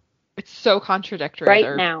 Yeah. It's so contradictory.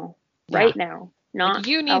 Right now. Not like,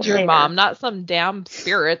 you need out your later. mom, not some damn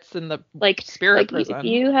spirits in the like spirit like prison. if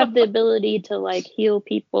you have the ability to like heal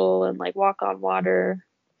people and like walk on water,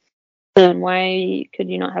 then why could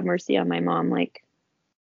you not have mercy on my mom? Like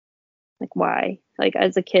why? Like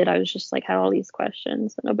as a kid, I was just like, had all these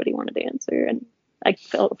questions that nobody wanted to answer, and I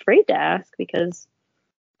felt afraid to ask because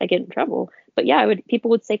I get in trouble. But yeah,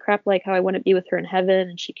 people would say crap like how I wouldn't be with her in heaven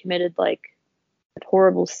and she committed like a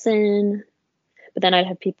horrible sin. But then I'd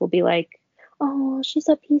have people be like, oh, she's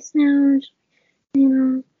at peace now, you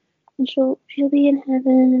know, and she'll be in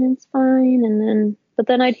heaven and it's fine. And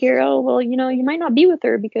then I'd hear, oh, well, you know, you might not be with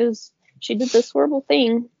her because she did this horrible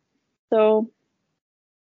thing. So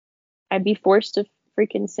I'd be forced to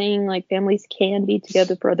freaking sing like Families Can Be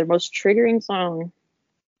Together for their most triggering song.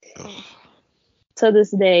 To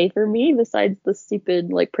this day, for me, besides the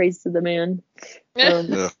stupid like Praise to the Man.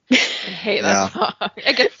 I hate that song.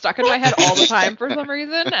 It gets stuck in my head all the time for some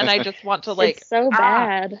reason, and I just want to like. It's so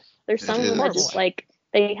bad. There's some of them that just horrible. like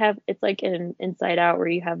they have. It's like in Inside Out where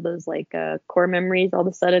you have those like core memories. All of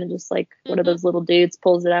a sudden, just like one of those little dudes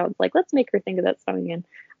pulls it out. It's like, let's make her think of that song again.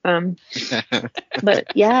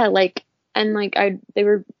 But yeah, like, and like they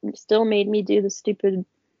were still made me do the stupid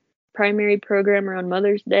primary program around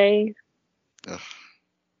Mother's Day. Ugh.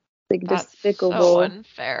 Like That's despicable. So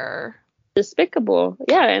unfair. Despicable.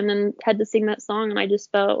 Yeah, and then had to sing that song, and I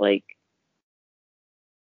just felt like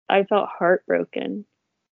I felt heartbroken.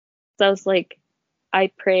 So I was like,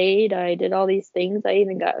 I prayed, I did all these things, I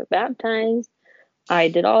even got baptized, I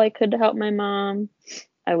did all I could to help my mom,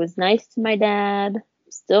 I was nice to my dad,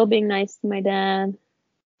 still being nice to my dad.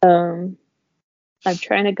 I'm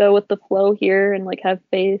trying to go with the flow here and like have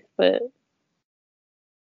faith, but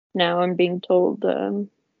now I'm being told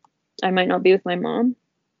I might not be with my mom.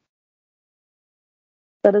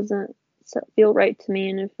 That doesn't feel right to me,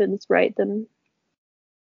 and if it's right, then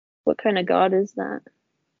what kind of God is that?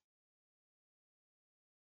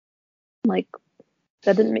 Like,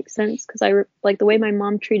 that didn't make sense, because like the way my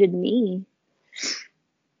mom treated me.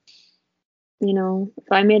 You know,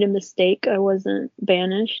 if I made a mistake, I wasn't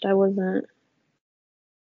banished. I wasn't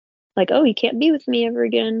like, oh, you can't be with me ever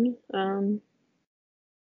again.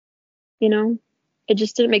 You know, it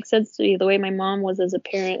just didn't make sense to me the way my mom was as a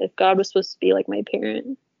parent. If God was supposed to be like my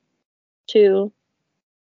parent too,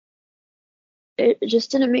 it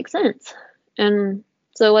just didn't make sense. And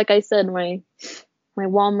so, like I said, my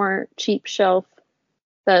Walmart cheap shelf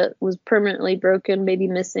that was permanently broken, maybe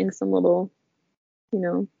missing some little, you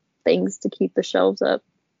know, things to keep the shelves up.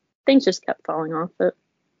 Things just kept falling off it.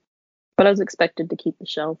 But I was expected to keep the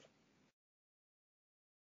shelf.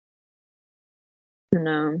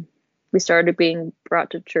 And we started being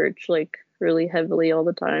brought to church like really heavily all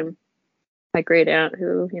the time. My great aunt,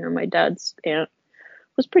 who, you know, my dad's aunt,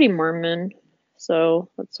 was pretty Mormon. So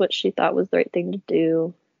that's what she thought was the right thing to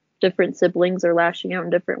do. Different siblings are lashing out in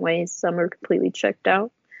different ways. Some are completely checked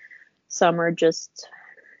out. Some are just,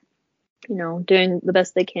 you know, doing the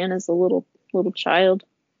best they can as a little child.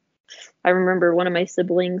 I remember one of my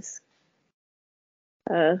siblings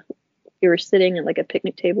we were sitting at like a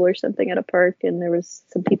picnic table or something at a park, and there was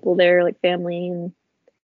some people there, like family, and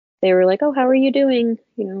they were like, "Oh, how are you doing?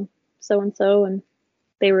 You know, so and so," and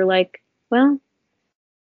they were like, "Well,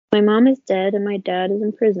 my mom is dead and my dad is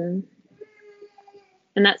in prison."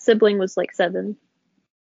 And that sibling was like 7,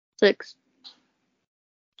 6.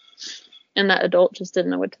 And that adult just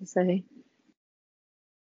didn't know what to say.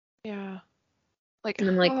 Yeah. Like, And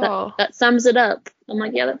I'm like, oh. that sums it up. I'm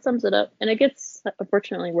like, yeah, that sums it up. And it gets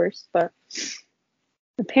unfortunately worse, but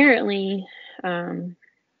apparently,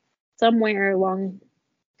 somewhere along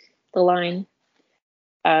the line,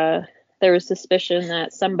 there was suspicion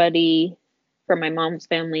that somebody from my mom's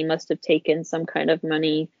family must have taken some kind of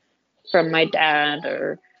money from my dad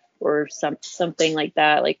or something like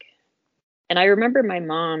that. Like, and I remember my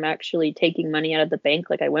mom actually taking money out of the bank.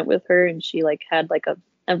 Like, I went with her and she like had like a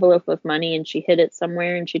envelope of money and she hid it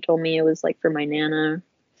somewhere, and she told me it was like for my nana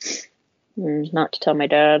and not to tell my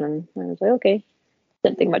dad. And I was like, okay,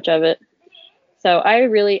 didn't think much of it. So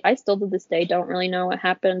I still to this day don't really know what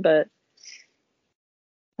happened, but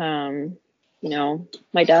you know,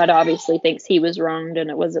 my dad obviously thinks he was wronged and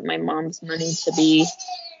it wasn't my mom's money to be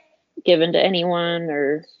given to anyone,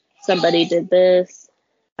 or somebody did this.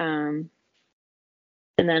 And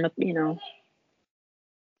then, you know,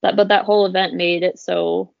 that whole event made it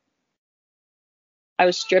so I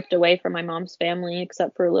was stripped away from my mom's family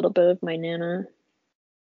except for a little bit of my nana.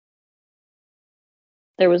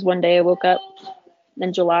 There was one day I woke up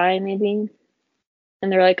in July maybe,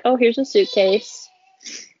 and they're like, "Oh, here's a suitcase.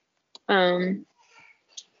 You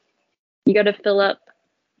got to fill up,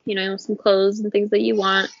 you know, some clothes and things that you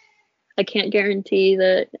want. I can't guarantee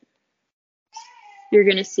that you're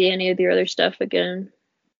going to see any of your other stuff again,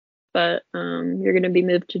 but you're going to be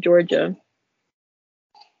moved to Georgia."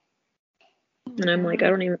 And I'm like, I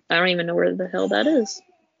don't even know where the hell that is.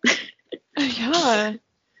 Yeah.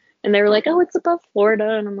 And they were like, "Oh, it's above Florida."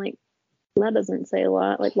 And I'm like, that doesn't say a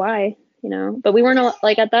lot. Like, why? You know? But we weren't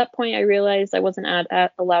like, at that point, I realized I wasn't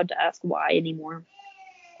allowed to ask why anymore.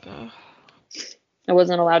 Ugh. I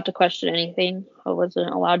wasn't allowed to question anything. I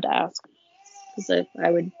wasn't allowed to ask because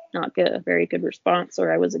I would not get a very good response,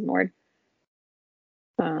 or I was ignored.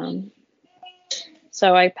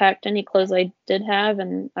 So I packed any clothes I did have,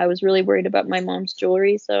 and I was really worried about my mom's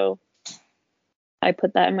jewelry, so I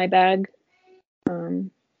put that in my bag.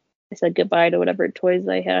 I said goodbye to whatever toys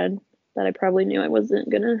I had that I probably knew I wasn't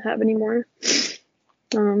gonna have anymore.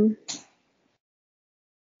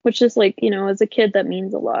 Which is like, you know, as a kid, that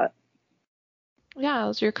means a lot. Yeah,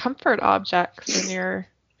 those are your comfort objects and your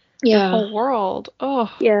Yeah. whole world.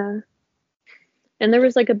 Oh. Yeah. And there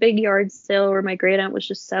was like a big yard sale where my great aunt was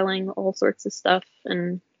just selling all sorts of stuff,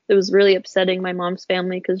 and it was really upsetting my mom's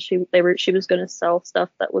family because she was going to sell stuff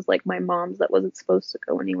that was like my mom's that wasn't supposed to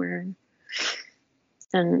go anywhere.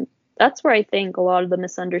 And that's where I think a lot of the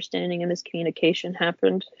misunderstanding and miscommunication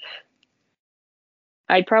happened.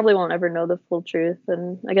 I probably won't ever know the full truth,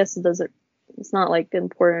 and I guess it's not like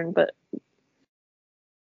important, but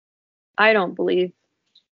I don't believe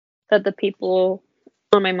that the people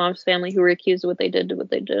on my mom's family who were accused of what they did what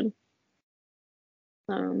they did.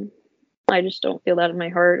 I just don't feel that in my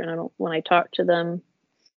heart, and I don't, when I talk to them,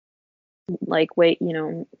 like, wait, you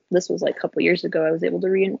know, this was like a couple years ago, I was able to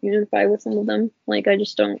reunify with some of them. Like, I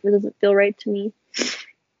just don't, it doesn't feel right to me.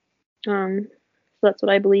 So that's what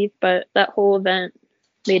I believe, but that whole event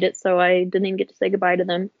made it so I didn't even get to say goodbye to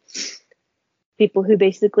them. People who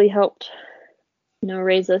basically helped, you know,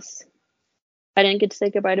 raise us. I didn't get to say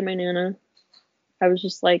goodbye to my nana. I was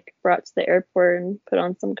just like brought to the airport and put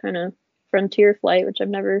on some kind of Frontier flight, which I've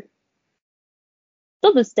never,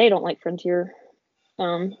 till this day, don't like Frontier.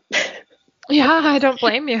 Yeah, I don't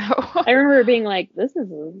blame you. I remember being like, this is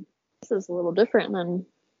a little different than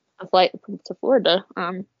a flight to Florida.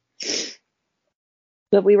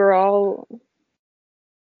 But we were all,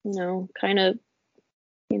 you know, kind of,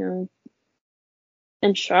 you know,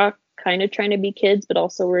 in shock, kind of trying to be kids, but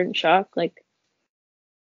also we're in shock. Like,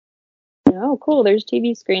 you know, oh, cool, there's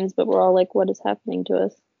TV screens, but we're all like, what is happening to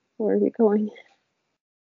us? Where are we going?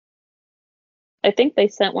 I think they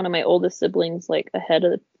sent one of my oldest siblings like ahead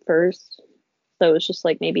of first. So it was just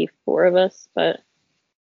like maybe 4 of us, but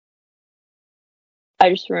I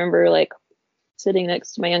just remember like sitting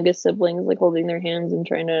next to my youngest siblings, like holding their hands and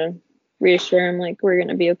trying to reassure them like we're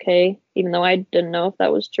gonna be okay, even though I didn't know if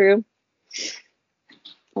that was true.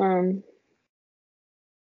 And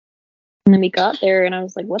then we got there and I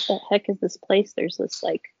was like, what the heck is this place? There's this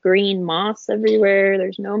like green moss everywhere.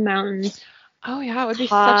 There's no mountains. Oh yeah, it would be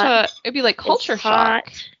Hot. it'd be like culture It's hot.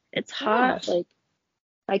 shock. It's hot. Like,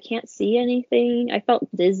 I can't see anything. I felt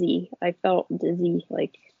dizzy.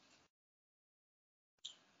 Like,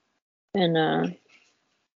 And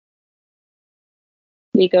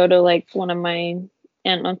we go to like one of my aunt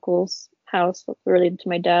and uncle's house related to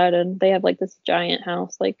my dad, and they have like this giant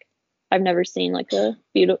house. Like I've never seen like a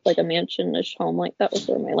beautiful, like a mansion-ish home like that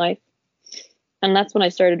before in my life. And that's when I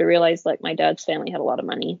started to realize like my dad's family had a lot of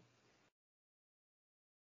money.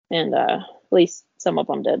 And at least some of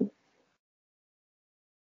them did.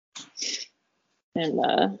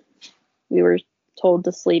 And we were told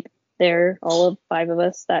to sleep there, all of 5 of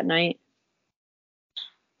us that night.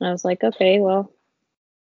 And I was like, okay, well,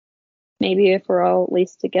 maybe if we're all at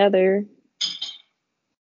least together,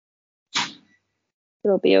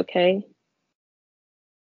 it'll be okay.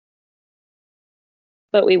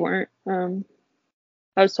 But we weren't.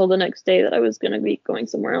 I was told the next day that I was going to be going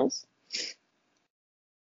somewhere else.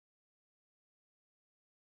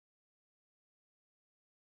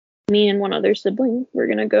 Me and one other sibling were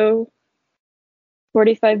going to go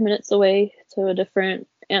 45 minutes away to a different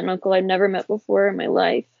aunt and uncle I've never met before in my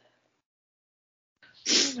life.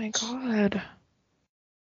 Oh my God.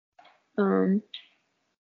 And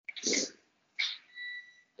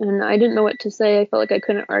I didn't know what to say. I felt like I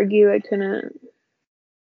couldn't argue. I couldn't.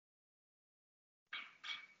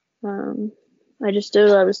 I just did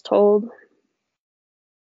what I was told.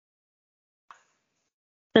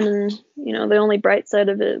 And then, the only bright side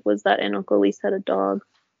of it was that aunt and uncle at least had a dog.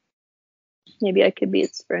 Maybe I could be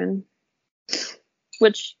its friend,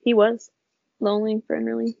 which he was. The only friend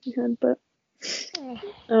really he had, but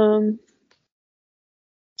and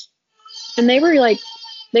they were like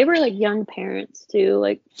young parents too.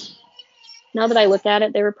 Like now that I look at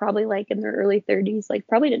it, they were probably like in their early 30s, like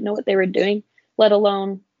probably didn't know what they were doing, let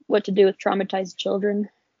alone what to do with traumatized children.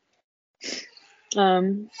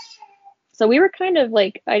 So we were kind of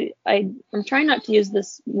like, I'm trying not to use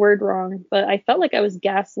this word wrong, but I felt like I was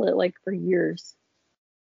gaslit like for years.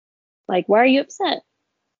 Like, why are you upset?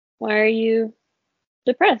 Why are you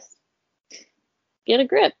depressed? Get a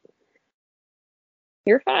grip.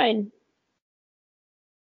 You're fine.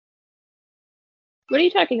 What are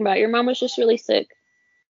you talking about? Your mom was just really sick.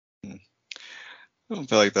 I don't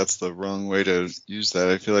feel like that's the wrong way to use that.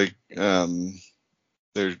 I feel like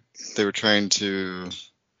they were trying to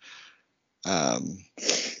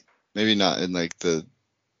maybe not in like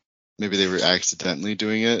maybe they were accidentally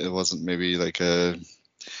doing it. It wasn't maybe like they're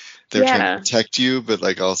trying to protect you, but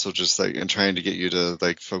like also just like and trying to get you to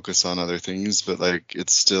like focus on other things, but like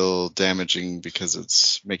it's still damaging because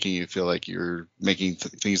it's making you feel like you're making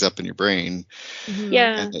things up in your brain.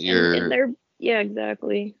 Yeah, and that you're and they're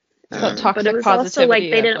exactly. Toxic but it was positivity also like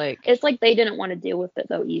they didn't. like, it's like they didn't want to deal with it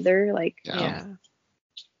though either. Like yeah.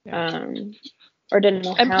 Or didn't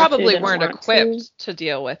know and how probably to, weren't equipped to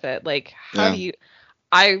deal with it. Like how do you?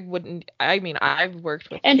 I mean, I've worked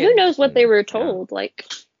with and kids who knows what they were told. Like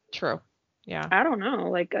true. Yeah. I don't know.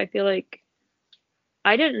 Like I feel like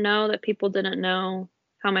I didn't know that people didn't know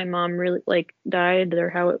how my mom really like died or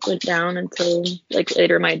how it went down until like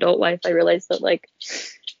later in my adult life. I realized that like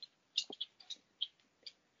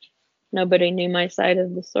nobody knew my side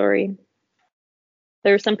of the story.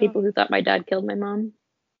 There were some people who thought my dad killed my mom.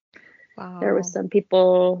 Wow. There were some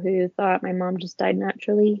people who thought my mom just died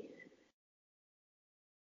naturally.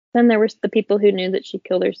 Then there were the people who knew that she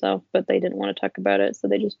killed herself, but they didn't want to talk about it, so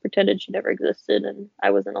they just pretended she never existed, and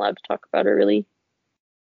I wasn't allowed to talk about her really.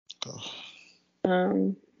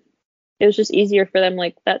 It was just easier for them,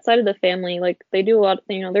 like that side of the family, like they do a lot.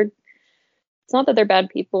 It's not that they're bad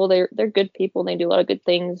people; they're good people. They do a lot of good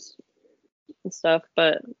things and stuff,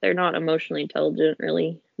 but they're not emotionally intelligent,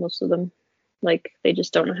 really. Most of them, like they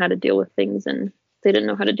just don't know how to deal with things, and they didn't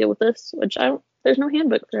know how to deal with this. Which there's no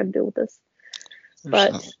handbook for how to deal with this.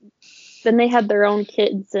 But then they had their own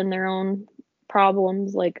kids and their own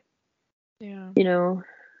problems. Like, I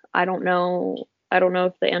don't know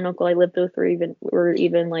if the aunt and uncle I lived with were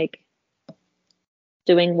even like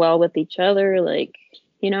doing well with each other. Like,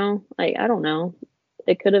 I don't know.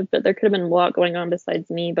 There could have been a lot going on besides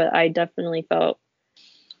me, but I definitely felt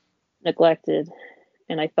neglected,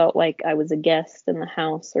 and I felt like I was a guest in the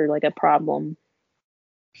house or like a problem.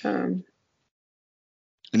 Um,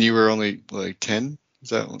 And you were only like 10? Is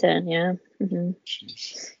that 10? Yeah. Mm-hmm.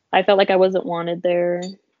 I felt like I wasn't wanted there.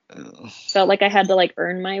 Felt like I had to like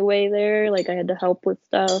earn my way there. Like I had to help with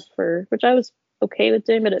stuff, which I was okay with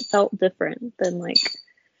doing, but it felt different than like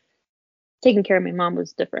taking care of my mom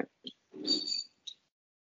was different.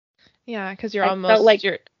 Yeah, because you're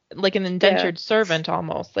like an indentured servant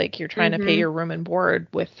almost. Like you're trying to pay your room and board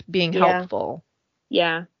with being helpful.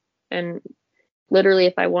 Yeah. And literally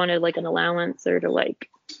if I wanted like an allowance or to like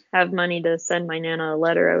have money to send my Nana a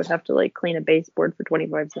letter, I would have to like clean a baseboard for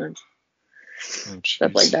 25 cents.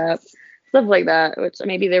 Stuff like that. stuff like that, which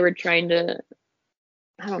maybe they were trying to,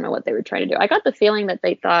 I don't know what they were trying to do. I got the feeling that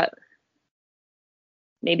they thought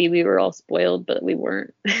maybe we were all spoiled, but we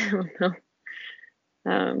weren't. I don't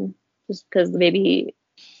know. Just because maybe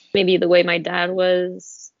the way my dad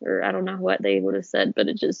was, or I don't know what they would have said, but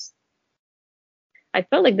I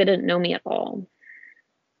felt like they didn't know me at all.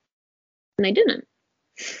 And they didn't.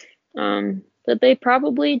 That they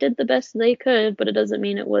probably did the best they could, but it doesn't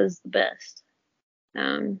mean it was the best.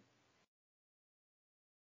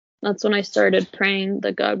 That's when I started praying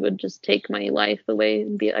that God would just take my life away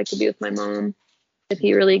and I could be with my mom if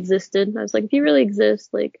he really existed. I was like, if you really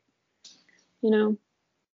exist, like, you know,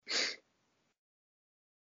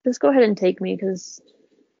 just go ahead and take me, because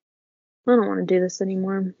I don't want to do this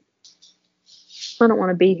anymore. I don't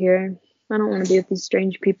want to be here. I don't want to be with these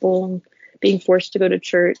strange people and being forced to go to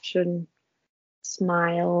church and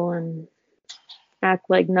smile and act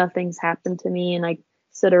like nothing's happened to me, and I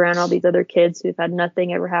sit around all these other kids who've had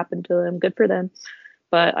nothing ever happen to them. Good for them.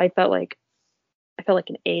 But I felt like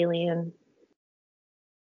an alien.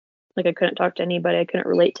 Like I couldn't talk to anybody. I couldn't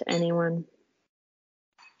relate to anyone.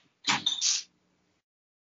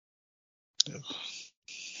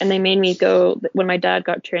 And they made me go, when my dad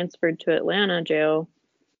got transferred to Atlanta jail,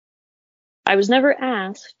 I was never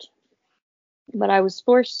asked, but I was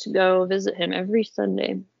forced to go visit him every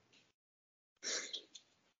Sunday.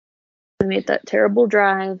 I made that terrible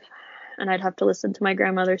drive, and I'd have to listen to my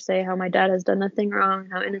grandmother say how my dad has done nothing wrong,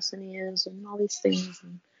 how innocent he is, and all these things.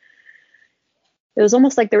 And it was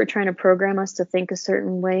almost like they were trying to program us to think a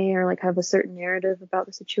certain way, or like have a certain narrative about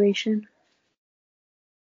the situation.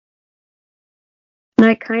 And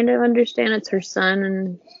I kind of understand it's her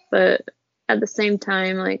son, but at the same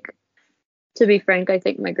time, like, to be frank, I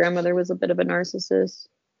think my grandmother was a bit of a narcissist,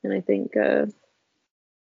 and I think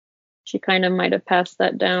she kind of might have passed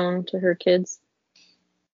that down to her kids.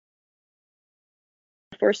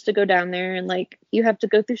 Forced to go down there, and like you have to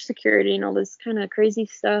go through security and all this kind of crazy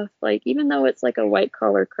stuff, like even though it's like a white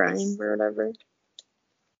collar crime or whatever.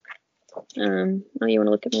 Oh, you want to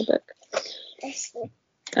look at my book?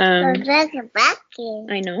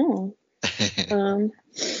 I know.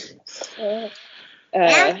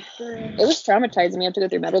 It was traumatizing. We had to go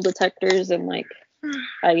through metal detectors, and like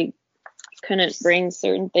I couldn't bring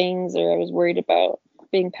certain things, or I was worried about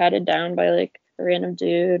being patted down by like a random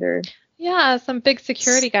dude, or some big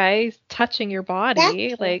security guys touching your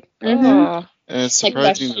body, like And it's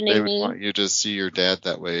surprising like that they would want you to see your dad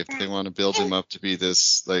that way. If they want to build him up to be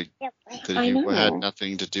this, like, that he had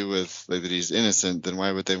nothing to do with, like, that he's innocent, then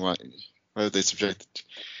why would they subject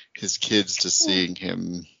his kids to seeing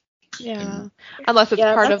him? Yeah. Unless it's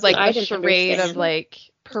part of like a charade of like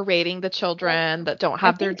parading the children that don't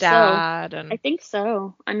have their dad. And I think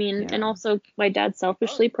so. I mean, and also my dad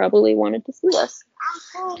selfishly probably wanted to see us.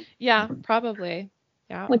 Yeah, probably.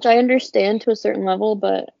 Yeah. Which I understand to a certain level,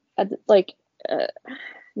 but like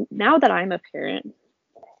now that I'm a parent,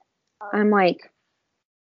 I'm like,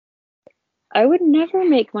 I would never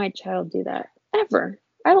make my child do that, ever.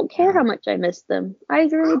 I don't care how much I miss them. I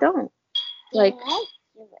really don't. Like,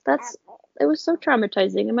 it was so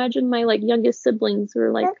traumatizing. Imagine my like youngest siblings who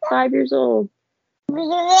are like 5 years old, you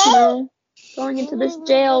know, going into this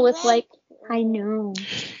jail with like, I know,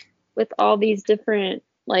 with all these different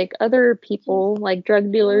like other people, like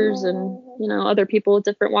drug dealers and, you know, other people with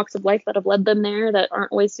different walks of life that have led them there that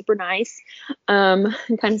aren't always super nice, and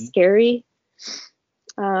kind of scary.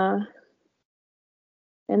 And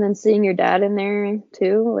then seeing your dad in there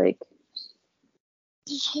too, like,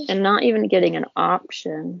 and not even getting an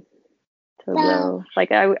option to go.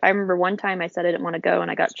 Like I remember one time I said I didn't want to go, and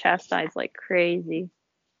I got chastised like crazy,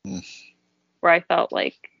 where I felt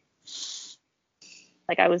like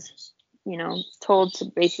I was, you know, told to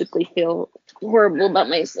basically feel horrible about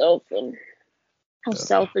myself and how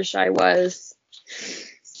selfish I was.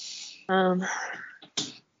 I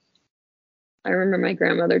remember my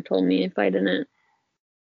grandmother told me if I didn't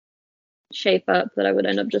shape up that I would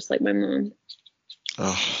end up just like my mom.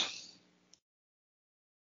 Oh.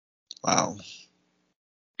 Wow.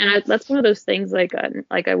 And that's one of those things like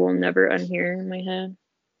I will never unhear in my head.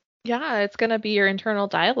 Yeah, it's gonna be your internal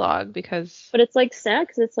dialogue because. But it's like sad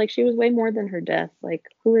because it's like she was way more than her death. Like,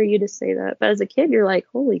 who are you to say that? But as a kid, you're like,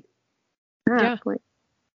 holy crap! Yeah.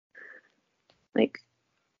 Like,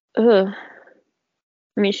 ugh.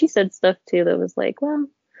 I mean, she said stuff too that was like, well,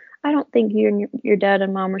 I don't think you and your dad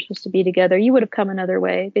and mom were supposed to be together. You would have come another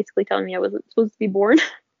way. Basically telling me I wasn't supposed to be born.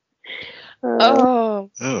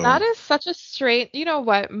 That is such a strange. You know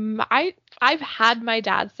what? I've had my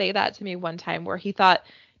dad say that to me one time, where he thought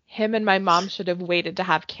him and my mom should have waited to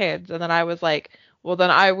have kids, and then I was like, well,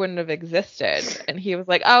 then I wouldn't have existed. And he was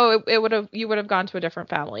like, oh, you would have gone to a different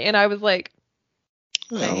family. And I was like,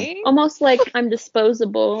 Oh. thanks. Almost like I'm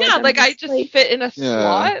disposable. Yeah, like I just just fit in a Yeah.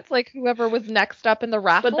 slot, like whoever was next up in the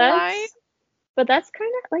raffle line. But that's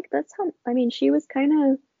kind of like, that's how, I mean, she was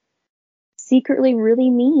kind of secretly really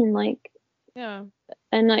mean, like, Yeah.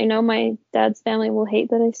 and I know my dad's family will hate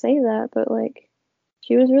that I say that, but like,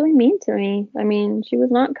 she was really mean to me. I mean, she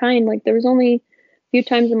was not kind. Like, there was only a few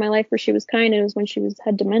times in my life where she was kind. It was when she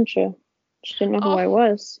had dementia. She didn't know who I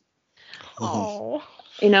was. Oh.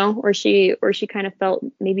 You know, or she kind of felt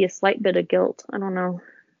maybe a slight bit of guilt. I don't know.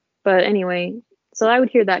 But anyway, so I would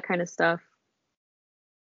hear that kind of stuff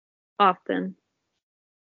often,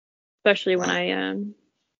 especially when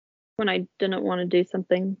I didn't want to do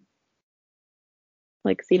something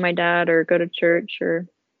like see my dad or go to church or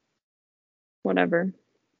whatever.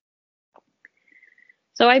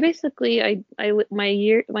 So I basically my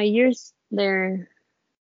years there,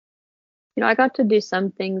 you know, I got to do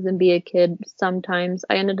some things and be a kid sometimes.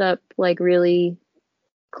 I ended up like really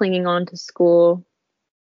clinging on to school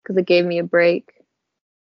because it gave me a break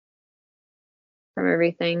from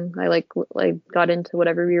everything. I like got into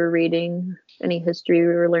whatever we were reading, any history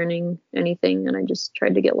we were learning, anything, and I just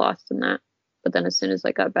tried to get lost in that. But then as soon as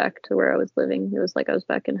I got back to where I was living, it was like I was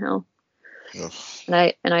back in hell. Ugh.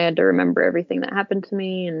 And I had to remember everything that happened to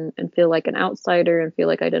me and feel like an outsider and feel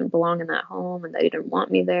like I didn't belong in that home and they didn't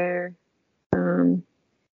want me there.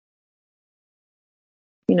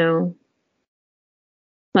 You know,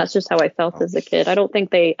 that's just how I felt as a kid. I don't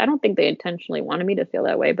think they intentionally wanted me to feel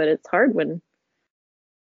that way, but it's hard when,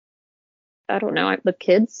 I don't know, the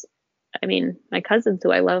kids, I mean, my cousins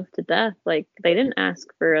who I love to death, like they didn't ask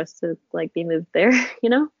for us to like be moved there, you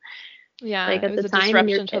know? Yeah, like at it was the a time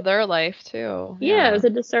disruption to their life too. Yeah, it was a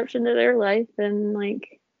disruption to their life, and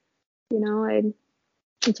like, you know,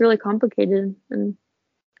 it's really complicated, and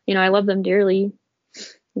you know, I love them dearly.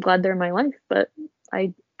 I'm glad they're in my life, but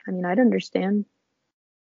I mean, I'd understand.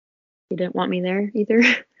 They didn't want me there either.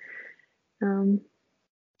 And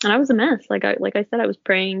I was a mess. Like I said, I was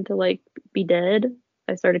praying to like be dead.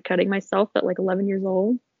 I started cutting myself at like 11 years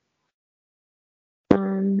old.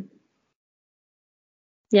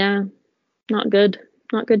 Yeah, not good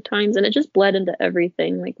times, and it just bled into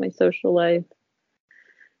everything, like my social life.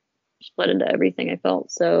 Just bled into everything. I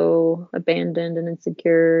felt so abandoned and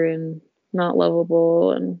insecure and not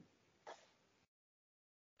lovable, and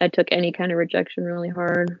I took any kind of rejection really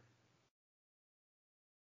hard.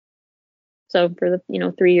 So for the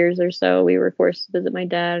 3 years or so, we were forced to visit my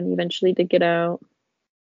dad, and eventually did get out.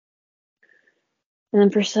 And then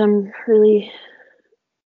for some really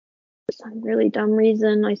dumb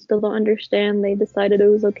reason, I still don't understand, they decided it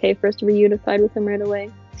was okay for us to reunify with him right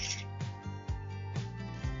away,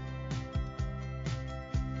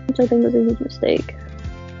 which I think was a huge mistake.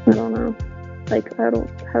 I don't know. Like,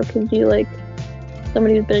 how could you, like,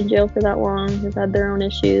 somebody who's been in jail for that long, who's had their own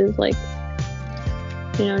issues, like,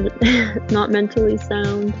 you know, not mentally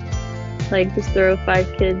sound, like, just throw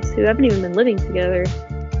 5 kids who haven't even been living together.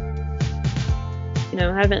 You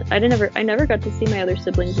know, I never got to see my other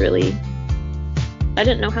siblings really. I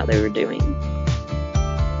didn't know how they were doing.